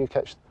food, you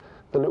catch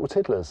the little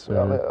tiddlers.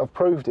 I mean, I've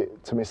proved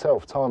it to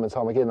myself time and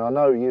time again. And I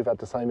know you've had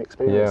the same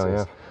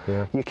experiences.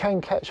 Yeah. You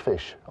can catch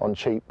fish on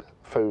cheap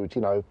food,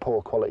 you know,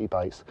 poor quality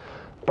baits,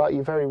 but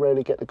you very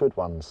rarely get the good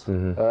ones.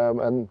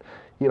 And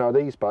you know,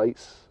 these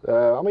baits,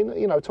 I mean,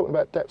 you know, talking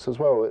about depths as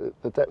well,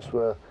 the depths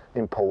were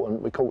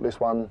important. We caught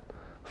this one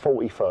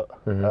 40 foot.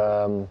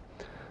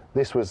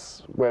 This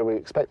was where we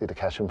expected to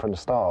catch them from the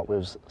start. We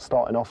was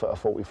starting off at a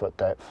 40 foot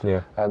depth.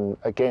 And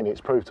again,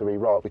 it's proved to be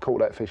right. We caught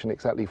that fish in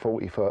exactly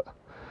 40 foot.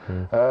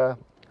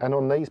 And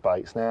on these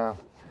baits now,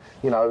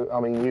 you know, I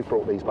mean, you've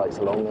brought these baits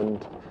along,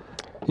 and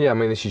yeah, I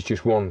mean, this is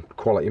just one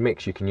quality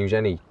mix. You can use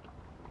any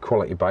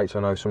quality baits.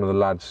 I know some of the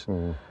lads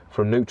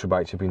from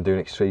NutriBaits have been doing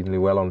exceedingly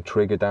well on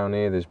trigger down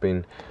here. There's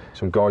been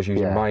some guys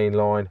using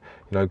mainline,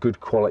 you know, good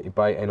quality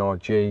bait,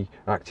 NRG,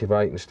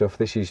 Activate and stuff.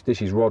 This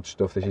is Rod's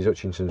stuff. This is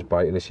Hutchinson's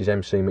bait, and this is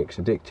MC Mix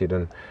Addicted.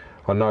 And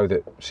I know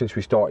that since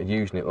we started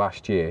using it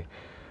last year,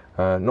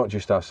 not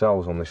just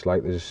ourselves on this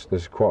lake,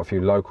 there's quite a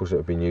few locals that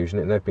have been using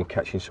it, and they've been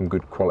catching some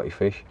good quality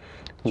fish.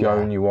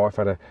 Joan, your wife,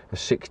 had a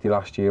 60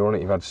 last year on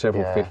it. You've had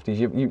several 50s.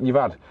 You've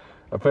had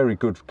a very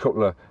good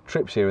couple of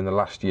trips here in the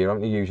last year,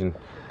 haven't you, using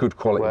good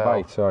quality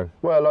bait? So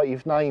well, like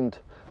you've named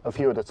a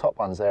few of the top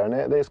ones there, and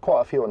there's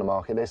quite a few on the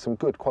market. There's some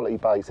good quality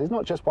baits. There's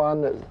not just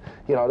one that,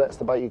 you know, that's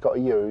the bait you've got to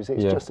use.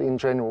 It's just in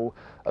general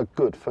a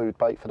good food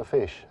bait for the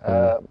fish,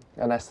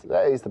 and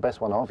that is the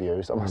best one I've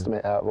used, I must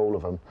admit, out of all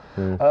of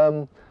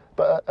them.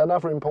 But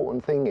another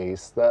important thing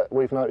is that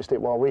we've noticed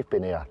it while we've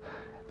been here.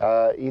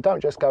 You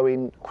don't just go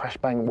in, crash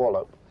bang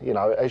wallop, you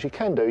know, as you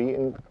can do. You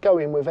can go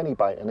in with any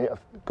bait and hit a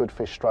good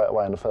fish straight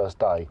away on the first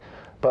day.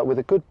 But with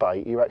a good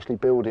bait, you're actually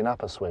building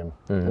up a swim.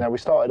 Now, we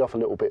started off a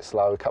little bit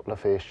slow, a couple of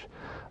fish,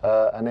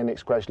 and then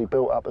it's gradually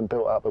built up,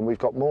 and we've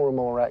got more and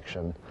more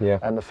action,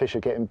 and the fish are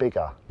getting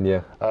bigger.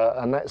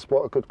 And that's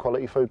what a good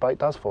quality food bait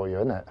does for you,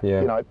 isn't it?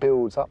 You know, it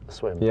builds up the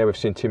swim. Yeah, we've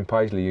seen Tim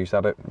Paisley use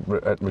that at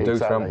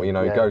Reducer, haven't we? You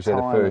know, he goes there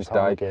the first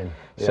day,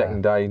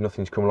 second day,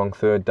 nothing's come along,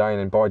 third day, and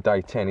then by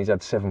day 10, he's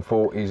had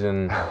 740s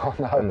and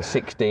a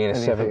 60 and a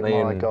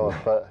 70. My God,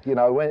 but you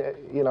know,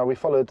 we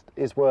followed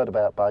his word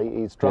about bait.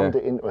 He's drummed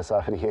it into us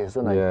over the years,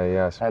 hasn't he? Yeah,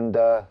 yes. And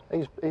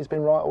he's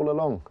been right all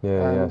along.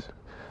 Yes.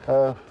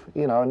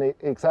 You know, and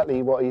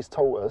exactly what he's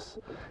taught us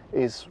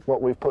is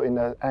what we've put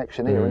into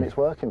action here, and it's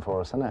working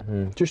for us, isn't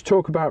it? Just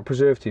talk about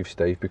preservatives,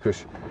 Steve,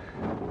 because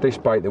this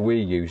bait that we're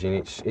using,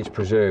 it's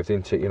preserved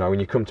into, you know, when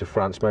you come to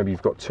France, maybe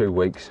you've got 2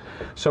 weeks.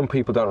 Some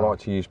people don't like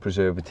to use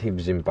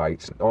preservatives in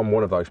baits. I'm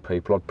one of those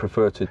people. I'd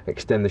prefer to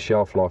extend the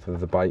shelf life of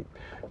the bait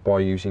by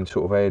using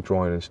sort of air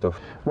drying and stuff.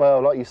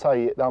 Well, like you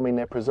say, I mean,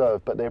 they're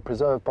preserved, but they're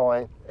preserved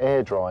by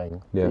air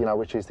drying, you know,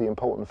 which is the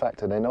important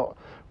factor. They're not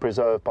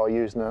preserved by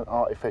using an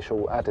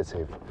artificial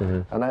additive,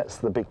 and that's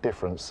the big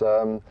difference.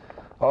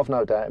 I've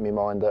no doubt in my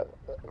mind that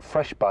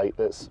fresh bait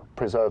that's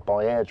preserved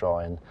by air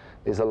drying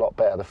is a lot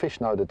better. The fish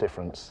know the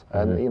difference,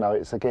 and you know,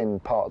 it's again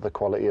part of the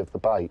quality of the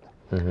bait.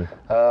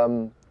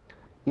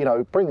 You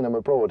know, bringing them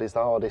abroad is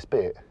the hardest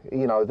bit.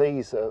 You know,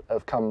 these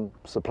have come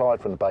supplied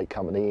from the bait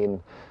company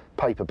in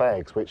paper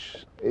bags,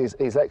 which is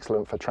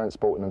excellent for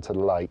transporting them to the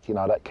lake. You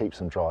know, that keeps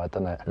them dry,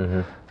 doesn't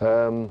it?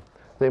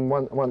 Then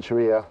once you're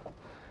here,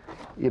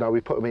 you know,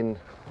 we put them in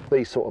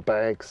these sort of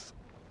bags,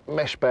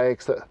 mesh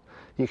bags that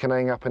you can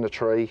hang up in a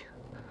tree.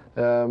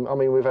 I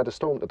mean, we've had a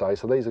storm today,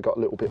 so these have got a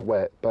little bit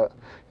wet, but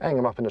hang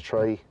them up in a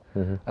tree,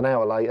 an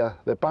hour later,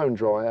 they're bone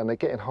dry and they're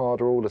getting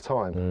harder all the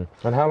time.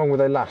 And how long will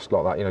they last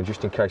like that, you know,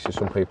 just in case there's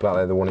some people out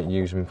there that want to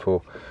use them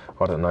for,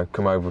 I don't know,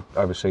 come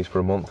overseas for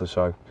a month or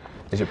so?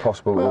 Is it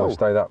possible that they'll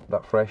stay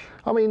that fresh?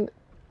 I mean,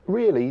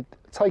 really,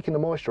 taking the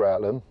moisture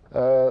out of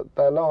them,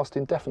 they'll last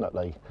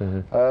indefinitely.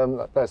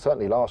 They'll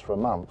certainly last for a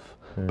month.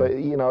 But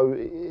you know,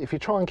 if you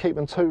try and keep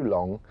them too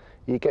long,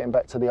 you're getting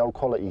back to the old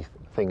quality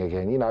thing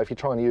again. You know, if you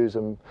try and use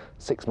them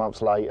 6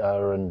 months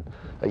later and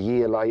a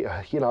year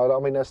later, you know, I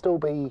mean, they'll still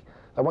be,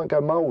 they won't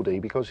go mouldy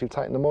because you've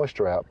taken the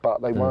moisture out,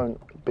 but they won't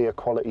be a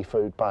quality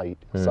food bait.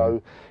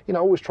 So, you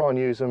know, always try and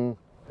use them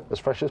as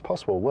fresh as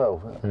possible.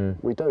 Well,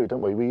 we do,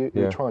 don't we?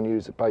 We try and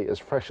use the bait as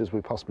fresh as we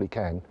possibly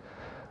can.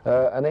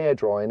 And air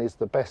drying is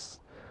the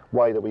best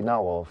way that we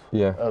know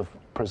of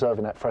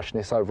preserving that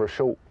freshness over a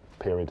short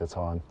period of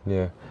time.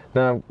 Yeah.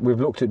 Now,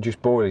 we've looked at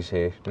just boilies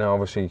here. Now,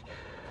 obviously,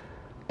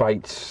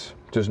 baits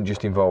doesn't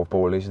just involve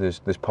boilies.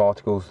 There's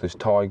particles, there's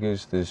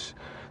tigers, there's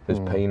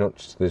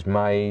peanuts, there's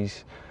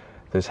maize,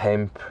 there's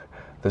hemp,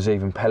 there's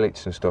even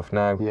pellets and stuff.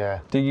 Now,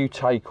 do you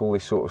take all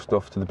this sort of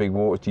stuff to the big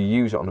waters? Do you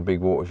use it on the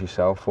big waters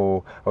yourself,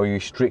 or are you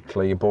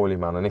strictly a boilie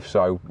man? And if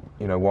so,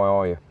 you know, why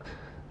are you?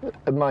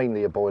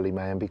 Mainly a boilie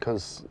man,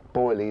 because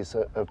boilies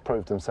have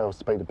proved themselves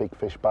to be the big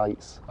fish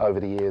baits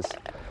over the years.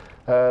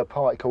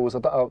 Particles,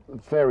 I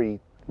very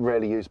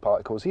rarely use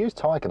particles. I use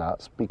tiger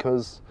nuts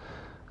because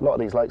a lot of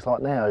these lakes,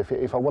 like now,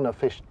 if I want to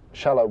fish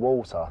shallow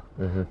water,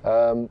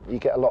 you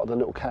get a lot of the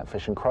little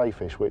catfish and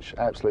crayfish, which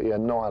absolutely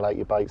annihilate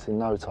your baits in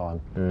no time.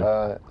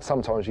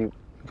 Sometimes you've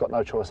got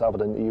no choice other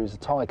than to use a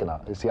tiger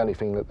nut. It's the only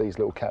thing that these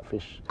little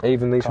catfish...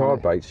 Even these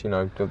hard baits, you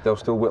know, they'll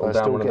still whittle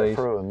down one of these? They'll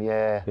still get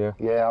through them,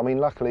 yeah. I mean,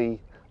 luckily,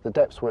 the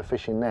depths we're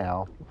fishing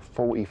now,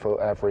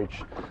 40-foot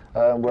average,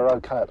 we're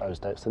okay at those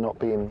depths. They're not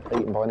being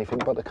eaten by anything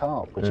but the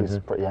carp, which is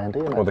pretty handy,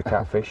 isn't it? Or the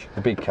catfish,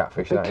 the big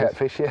catfish. Big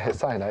catfish, yeah,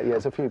 saying that. Yeah,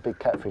 there's a few big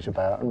catfish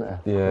about, isn't there?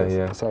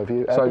 Yeah. So,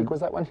 how big was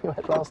that one you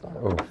had last night?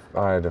 Oh,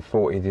 I had a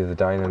 40 the other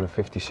day and then a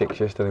 56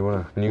 yesterday. One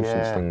of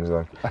nuisance things,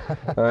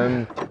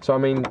 though. So, I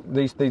mean,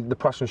 the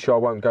Prass and Char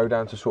won't go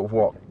down to sort of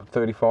what,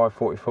 35,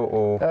 40 foot,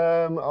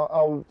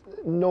 or?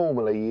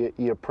 Normally,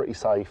 you're pretty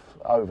safe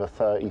over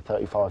 30,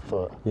 35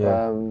 foot.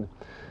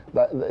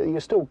 You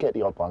still get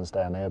the odd ones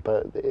down there,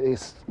 but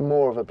it's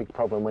more of a big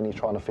problem when you're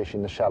trying to fish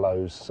in the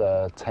shallows,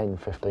 10,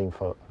 15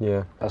 foot.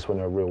 Yeah. That's when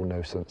they're a real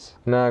nuisance.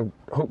 Now,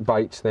 hook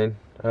baits then.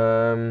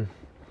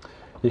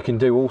 You can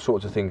do all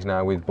sorts of things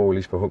now with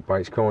boilies for hook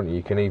baits, can't you?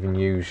 You can even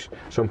use,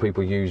 some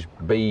people use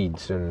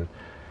beads and,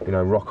 you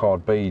know, rock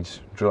hard beads,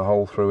 drill a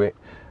hole through it,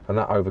 and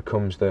that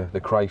overcomes the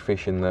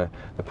crayfish and the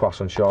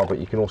Prass and Char. But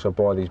you can also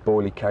buy these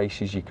boilie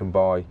cases, you can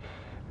buy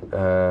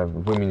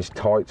women's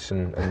tights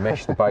and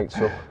mesh the baits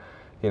up.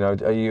 You know,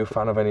 are you a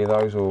fan of any of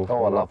those? Or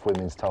I love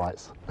women's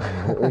tights.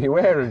 You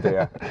wear them,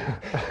 dear?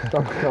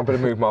 I better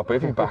move my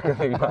bivvy back, I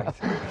think, mate.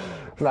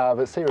 No,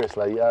 but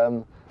seriously, I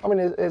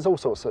mean, there's all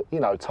sorts of, you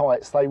know,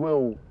 tights. They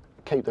will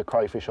keep the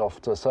crayfish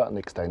off to a certain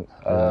extent.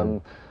 I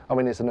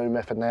mean, there's a new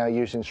method now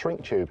using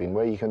shrink tubing,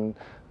 where you can,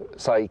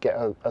 say, get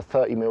a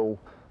 30mm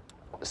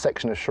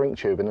section of shrink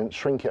tubing and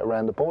shrink it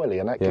around the boilie,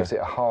 and that gives it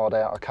a hard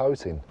outer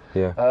coating.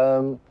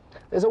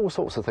 There's all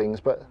sorts of things,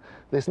 but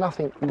there's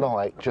nothing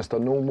like just a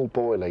normal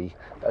boilie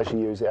as you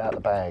use it out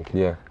of the bag.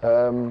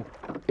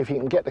 If you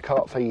can get the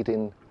carp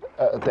feeding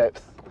at a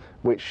depth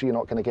which you're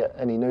not going to get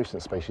any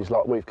nuisance species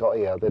like we've got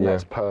here, then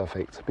that's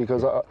perfect.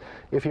 Because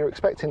if you're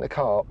expecting the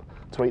carp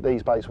to eat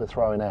these baits we're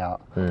throwing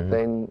out,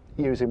 then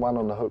using one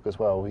on the hook as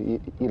well, you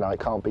know, it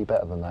can't be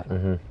better than that.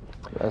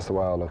 That's the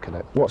way I look at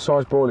it. What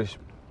size boilies?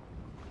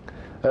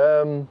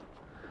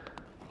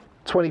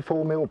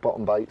 24mm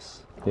bottom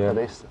baits. For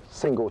this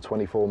single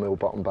 24mm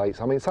bottom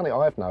baits. I mean, something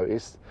I've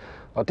noticed,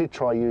 I did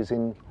try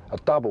using a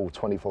double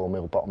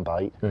 24mm bottom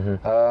bait,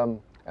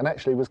 and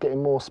actually was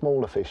getting more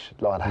smaller fish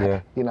like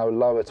that. You know,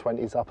 lower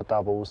 20s, upper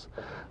doubles.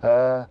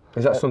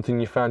 Is that something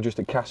you found just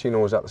at Cassien,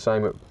 or is that the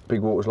same at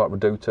big waters like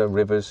Reduta,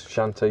 rivers,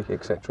 Shanty,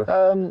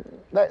 etc.?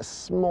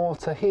 That's more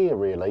to here,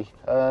 really.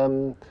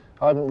 I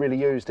haven't really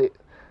used it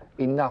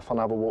enough on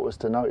other waters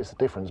to notice the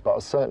difference, but I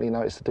certainly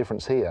noticed the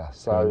difference here.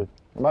 So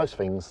most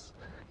things,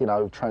 you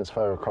know,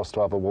 transfer across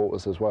to other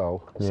waters as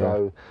well.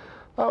 So,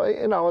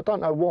 you know, I don't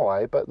know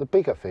why, but the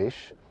bigger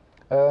fish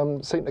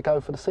seem to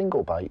go for the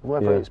single bait,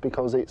 whether it's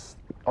because it's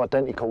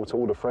identical to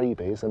all the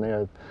freebies and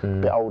they're a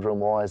bit older and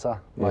wiser,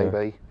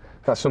 maybe.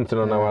 That's something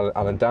I know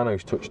Alan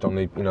Dano's touched on,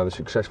 the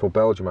successful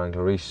Belgium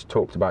angler. He's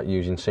talked about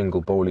using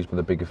single boilies with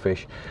the bigger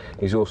fish.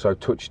 He's also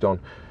touched on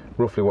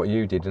roughly what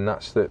you did, and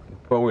that's that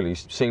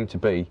boilies seem to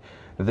be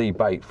the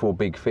bait for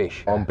big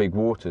fish on big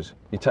waters.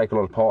 You take a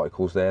lot of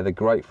particles there, they're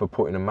great for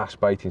putting a mass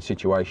baiting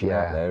situation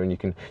out there, and you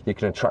can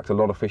attract a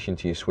lot of fish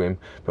into your swim,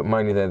 but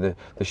mainly they're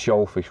the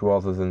shoal fish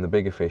rather than the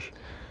bigger fish.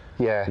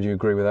 Would you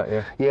agree with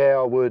that? Yeah,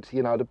 I would.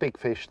 You know, the big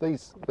fish,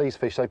 these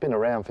fish, they've been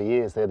around for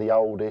years. They're the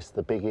oldest,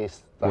 the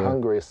biggest, the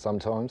hungriest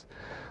sometimes.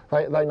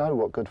 They know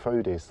what good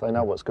food is. They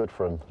know what's good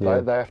for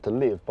them. They have to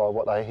live by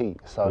what they eat.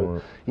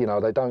 So, you know,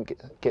 they don't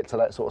get to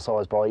that sort of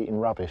size by eating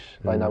rubbish.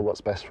 They know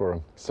what's best for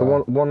them.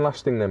 So one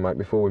last thing then, mate,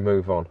 before we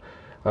move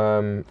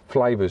on.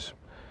 Flavours.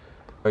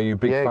 Are you a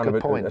big fan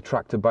of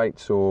attractor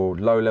baits or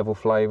low-level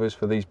flavours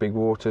for these big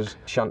waters?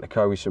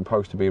 Chantico is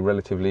supposed to be a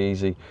relatively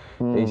easy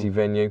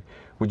venue.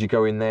 Would you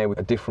go in there with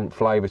a different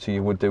flavour to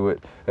you would do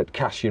at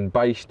Cassien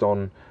based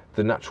on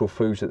the natural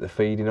foods that they're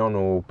feeding on,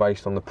 or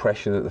based on the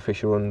pressure that the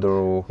fish are under?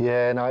 Or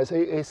Yeah, no,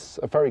 it's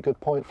a very good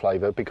point,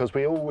 flavour, because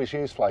we always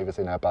use flavours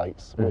in our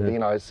baits. You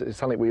know, it's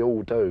something we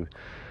all do.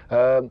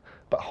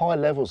 But high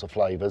levels of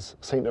flavours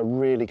seem to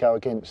really go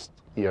against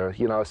you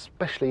know,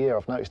 especially here.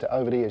 I've noticed it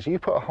over the years. You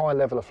put a high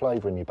level of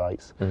flavour in your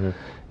baits,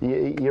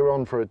 you're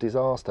on for a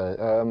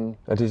disaster.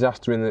 A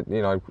disaster in that,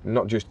 you know,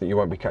 not just that you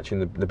won't be catching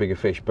the bigger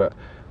fish, but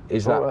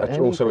is that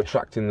also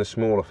attracting the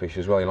smaller fish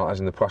as well, you know, as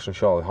in the prass and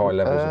char, high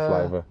levels of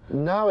flavour?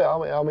 No,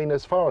 I mean,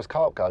 as far as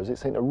carp goes, it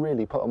seemed to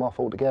really put them off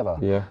altogether.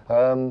 Yeah.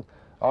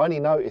 I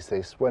only noticed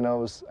this when I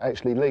was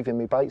actually leaving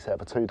my baits out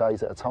for 2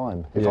 days at a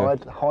time. If I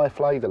had high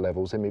flavour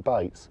levels in my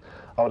baits,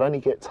 I would only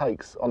get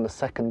takes on the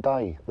second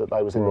day that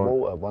they was in the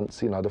water,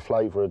 once, you know, the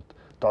flavour had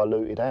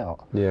diluted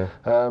out. Yeah.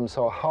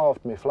 So I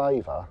halved my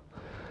flavour,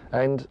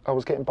 and I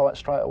was getting bites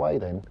straight away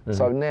then.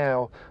 So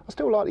now, I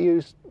still like to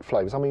use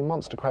flavours. I mean,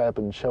 monster crab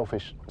and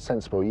shellfish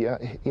sensible, you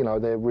know,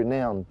 they're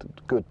renowned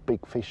good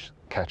big fish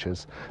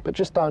catchers, but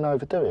just don't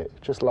overdo it,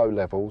 just low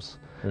levels.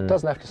 It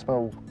doesn't have to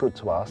smell good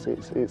to us,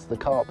 it's the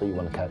carp that you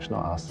want to catch,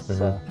 not us.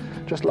 So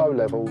just low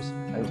levels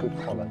and good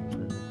quality.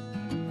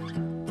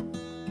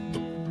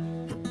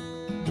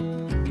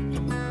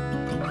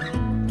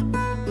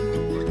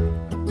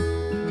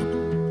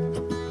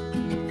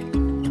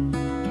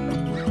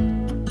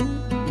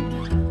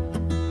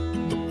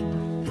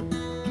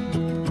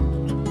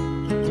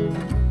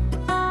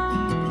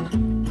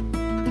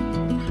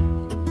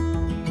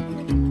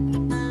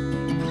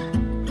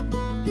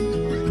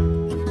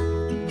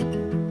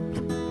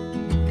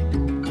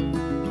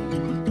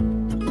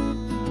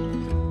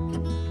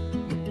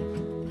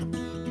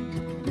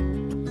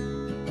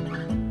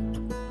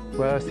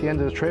 Well, it's the end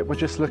of the trip. We're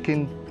just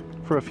looking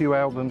for a few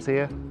albums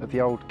here of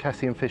the old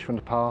Cassien fish from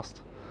the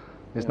past.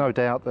 There's no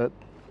doubt that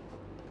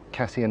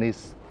Cassien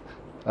is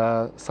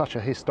such a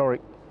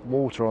historic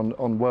water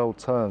on world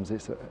terms.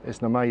 It's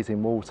an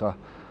amazing water.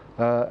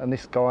 And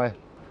this guy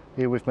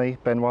here with me,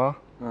 Benoit,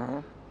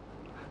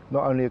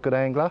 not only a good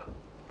angler,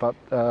 but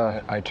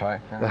I try.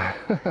 Yeah.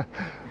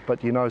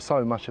 but you know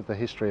so much of the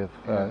history of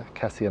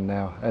Cassien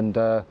now. And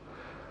I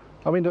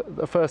mean,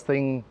 the first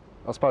thing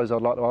I suppose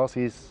I'd like to ask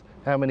is,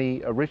 how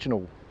many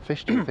original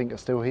fish do you think are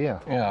still here?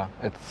 Yeah,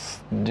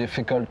 it's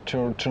difficult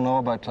to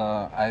know, but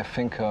I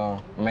think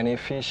many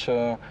fish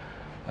who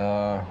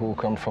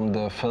come from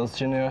the first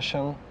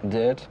generation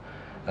did.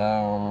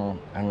 And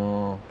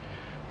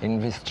in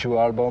these 2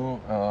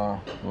 albums,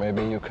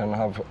 maybe you can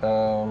have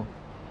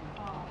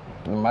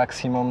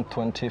maximum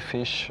 20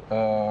 fish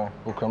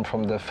who come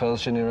from the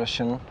first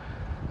generation.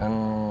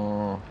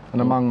 And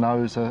among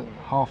those are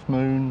Half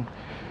Moon,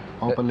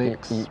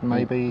 Obelix,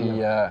 maybe?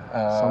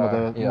 Some of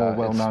the more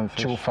well-known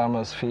fish. 2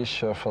 famous fish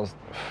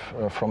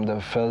from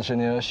the first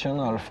generation,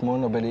 Half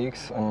Moon,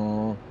 Obelix,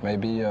 and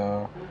maybe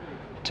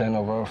 10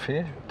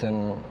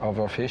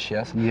 other fish,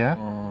 yes. Yeah.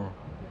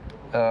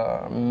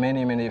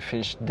 Many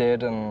fish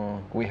dead,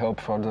 and we hope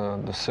for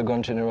the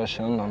second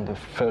generation and the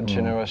third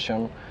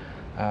generation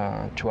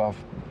to have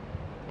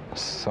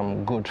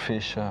some good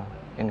fish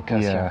in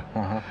Cassien.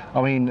 Yeah.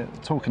 I mean,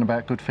 talking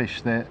about good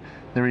fish, there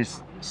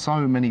is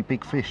so many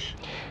big fish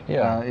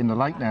in the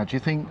lake now. Do you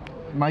think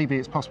maybe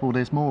it's possible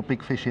there's more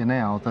big fish here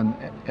now than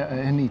at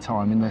any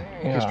time in the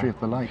history of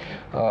the lake?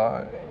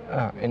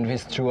 In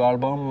these 2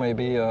 albums,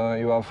 maybe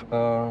you have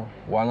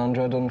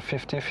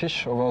 150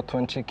 fish over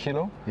 20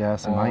 kilo. Yeah,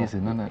 it's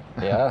amazing, isn't it?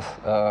 Yes,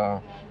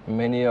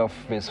 many of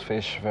these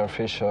fish,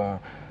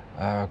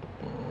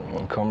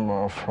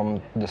 come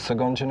from the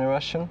second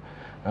generation,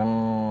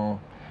 and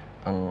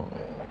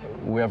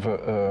we have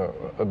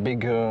a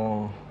big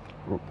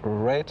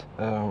rate.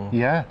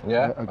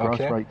 A growth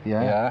rate.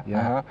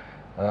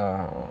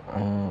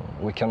 And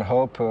we can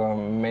hope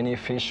many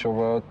fish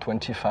over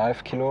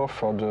 25 kilo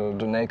for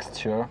the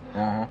next year.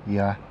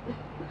 Yeah.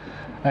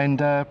 And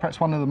perhaps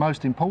one of the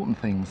most important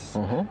things,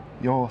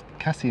 your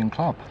Cassien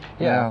Club.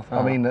 Yeah. Now,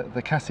 I mean,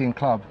 the Cassien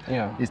Club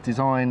is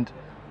designed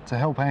to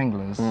help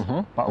anglers,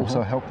 but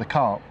also help the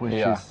carp, which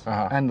is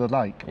and the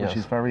lake, which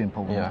is very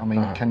important. I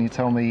mean, can you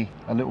tell me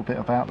a little bit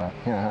about that?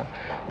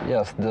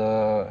 Yes,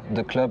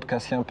 the club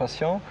Cassien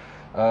Passion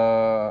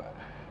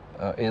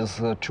is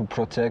to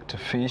protect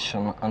fish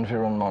and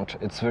environment.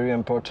 It's very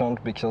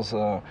important because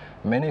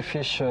many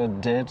fish are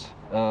dead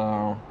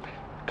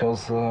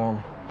because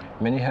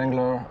many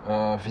anglers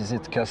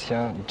visit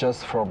Cassien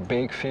just for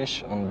big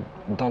fish and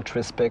don't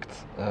respect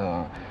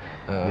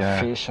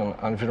fish and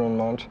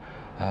environment.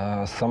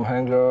 Some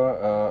anglers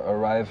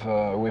arrive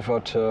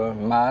without a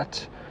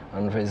mat,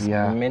 and there's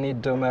many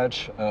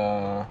damage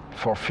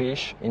for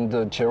fish in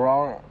the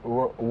Gerard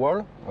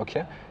wall.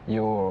 Okay,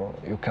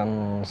 you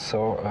can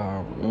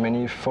saw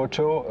many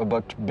photos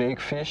about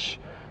big fish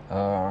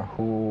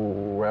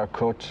who were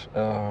caught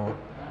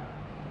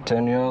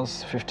 10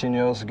 years, 15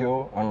 years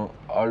ago, and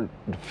all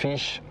the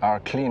fish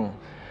are clean.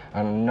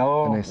 And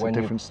now, it's a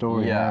different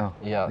story now.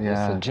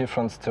 It's a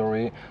different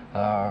story.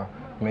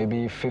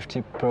 Maybe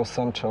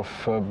 50% of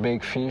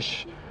big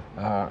fish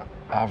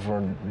have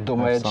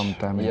damage, some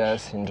damage.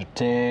 Yes, in the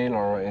tail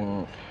or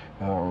in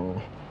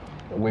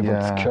with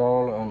its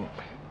curl.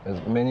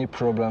 There's many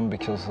problems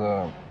because.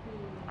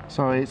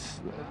 So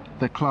it's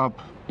the club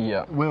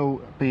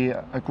will be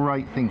a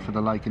great thing for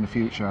the lake in the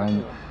future,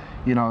 and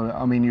you know,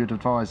 I mean, you'd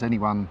advise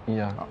anyone.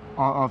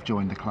 I've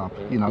joined the club,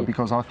 you know,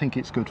 because I think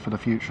it's good for the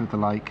future of the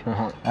lake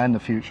and the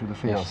future of the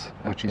fish,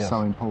 which is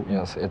so important.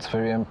 Yes, it's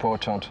very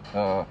important.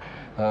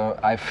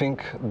 I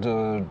think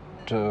the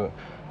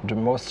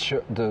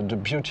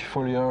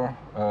beautiful year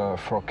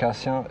for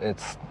Cassien,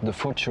 it's the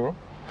future,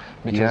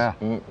 because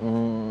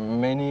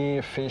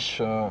many fish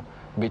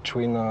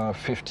between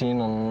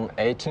 15 and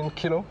 18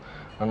 kilo,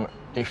 and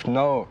if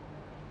now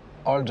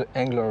all the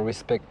angler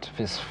respect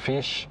this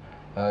fish,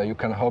 you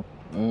can hope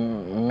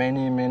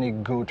many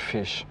good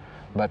fish.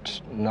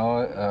 But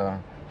now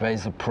there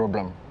is a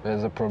problem. There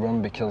is a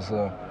problem because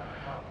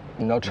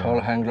not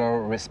all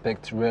angler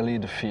respect really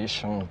the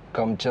fish and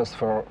come just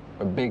for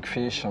a big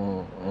fish.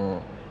 And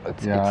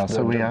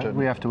so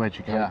we have to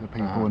educate the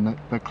people, and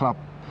the club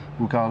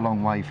will go a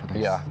long way for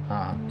this.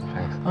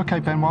 Thanks. Okay,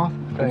 Benoit,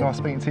 been nice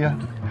speaking to you.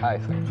 Hi.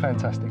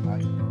 Fantastic,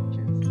 mate.